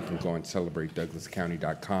 they can go on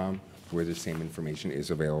celebratedouglascounty.com where the same information is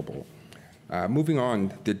available. Moving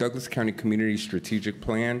on, the Douglas County Community Strategic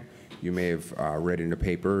Plan, you may have read in the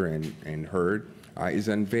paper and heard, is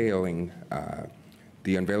unveiling.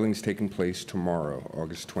 The unveiling is taking place tomorrow,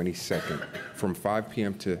 August 22nd, from 5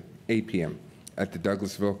 p.m. to 8 p.m. at the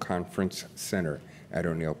Douglasville Conference Center at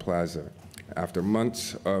O'Neill Plaza. After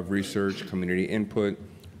months of research, community input,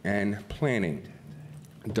 and planning,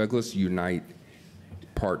 Douglas Unite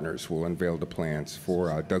partners will unveil the plans for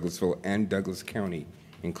Douglasville and Douglas County,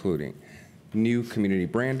 including new community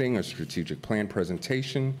branding, a strategic plan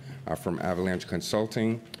presentation from Avalanche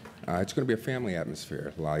Consulting. It's going to be a family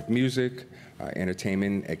atmosphere, live music,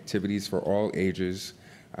 entertainment, activities for all ages,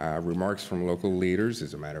 remarks from local leaders,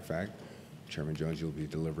 as a matter of fact. Chairman Jones, you'll be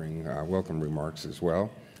delivering welcome remarks as well.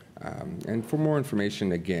 And for more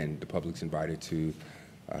information, again, the public's invited to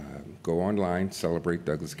go online,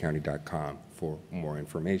 celebratedouglascounty.com for more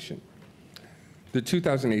information. The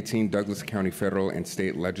 2018 Douglas County Federal and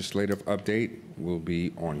State Legislative Update will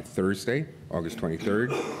be on Thursday, August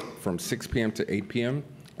 23rd, from 6 p.m. to 8 p.m.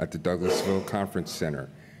 at the Douglasville Conference Center.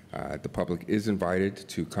 The public is invited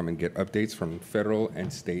to come and get updates from federal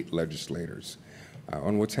and state legislators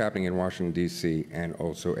on what's happening in Washington, D.C. and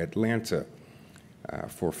also Atlanta.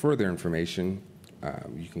 For further information,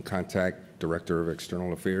 you can contact Director of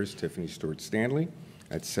External Affairs, Tiffany Stewart Stanley,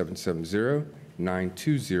 at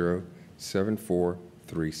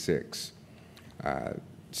 770-920-7436.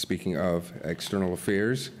 Speaking of External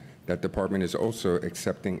Affairs, that department is also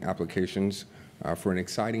accepting applications for an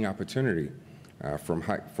exciting opportunity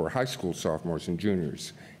for high school sophomores and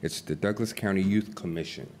juniors. It's the Douglas County Youth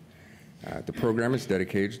Commission. The program is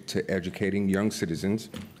dedicated to educating young citizens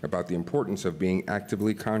about the importance of being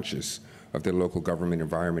actively conscious of their local government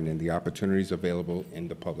environment and the opportunities available in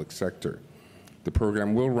the public sector. The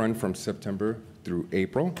program will run from September through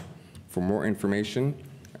April. For more information,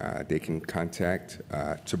 they can contact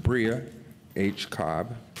Tabria H.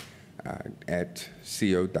 Cobb at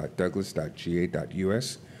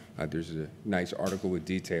co.douglas.ga.us. There's a nice article with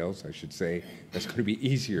details, I should say, that's going to be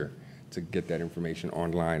easier to get that information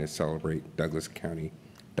online at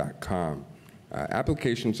celebratedouglascounty.com.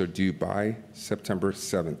 Applications are due by September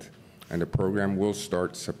 7th, and the program will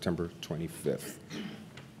start September 25th.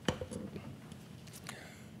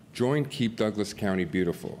 Join Keep Douglas County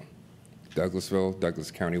Beautiful. Douglasville,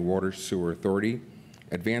 Douglas County Water Sewer Authority,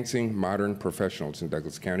 advancing modern professionals in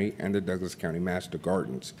Douglas County, and the Douglas County Master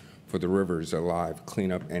Gardens for the Rivers Alive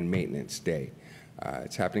Cleanup and Maintenance Day.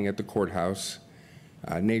 It's happening at the courthouse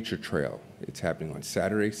Nature Trail. It's happening on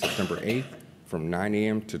Saturday, September 8th from 9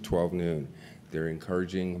 a.m. to 12 noon. They're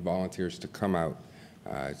encouraging volunteers to come out.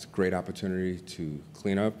 It's a great opportunity to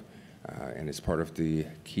clean up, and it's part of the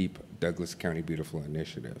Keep Douglas County Beautiful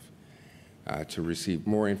initiative. To receive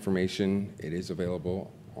more information, it is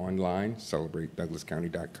available online,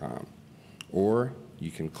 celebratedouglascounty.com, or you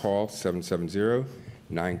can call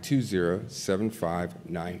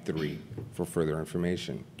 770-920-7593 for further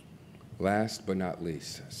information. Last but not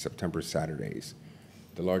least, September Saturdays,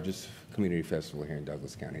 the largest community festival here in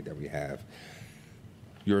Douglas County that we have.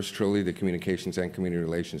 Yours truly, the Communications and Community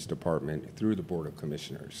Relations Department, through the Board of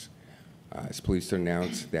Commissioners, is pleased to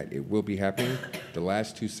announce that it will be happening the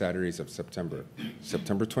last 2 Saturdays of September,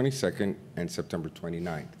 September 22nd and September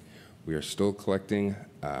 29th. We are still collecting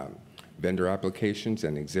vendor applications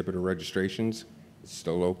and exhibitor registrations. It's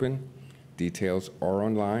still open. Details are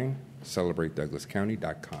online,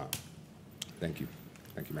 celebratedouglascounty.com. Thank you.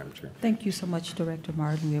 Thank you, Madam Chair. Thank you so much, Director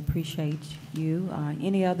Martin. We appreciate you.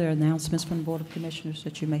 Any other announcements from the Board of Commissioners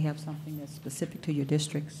that you may have something that's specific to your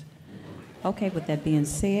districts? Okay, with that being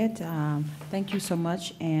said, thank you so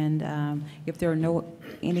much. And if there are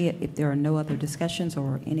no other discussions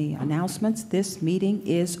or any announcements, this meeting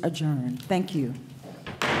is adjourned. Thank you.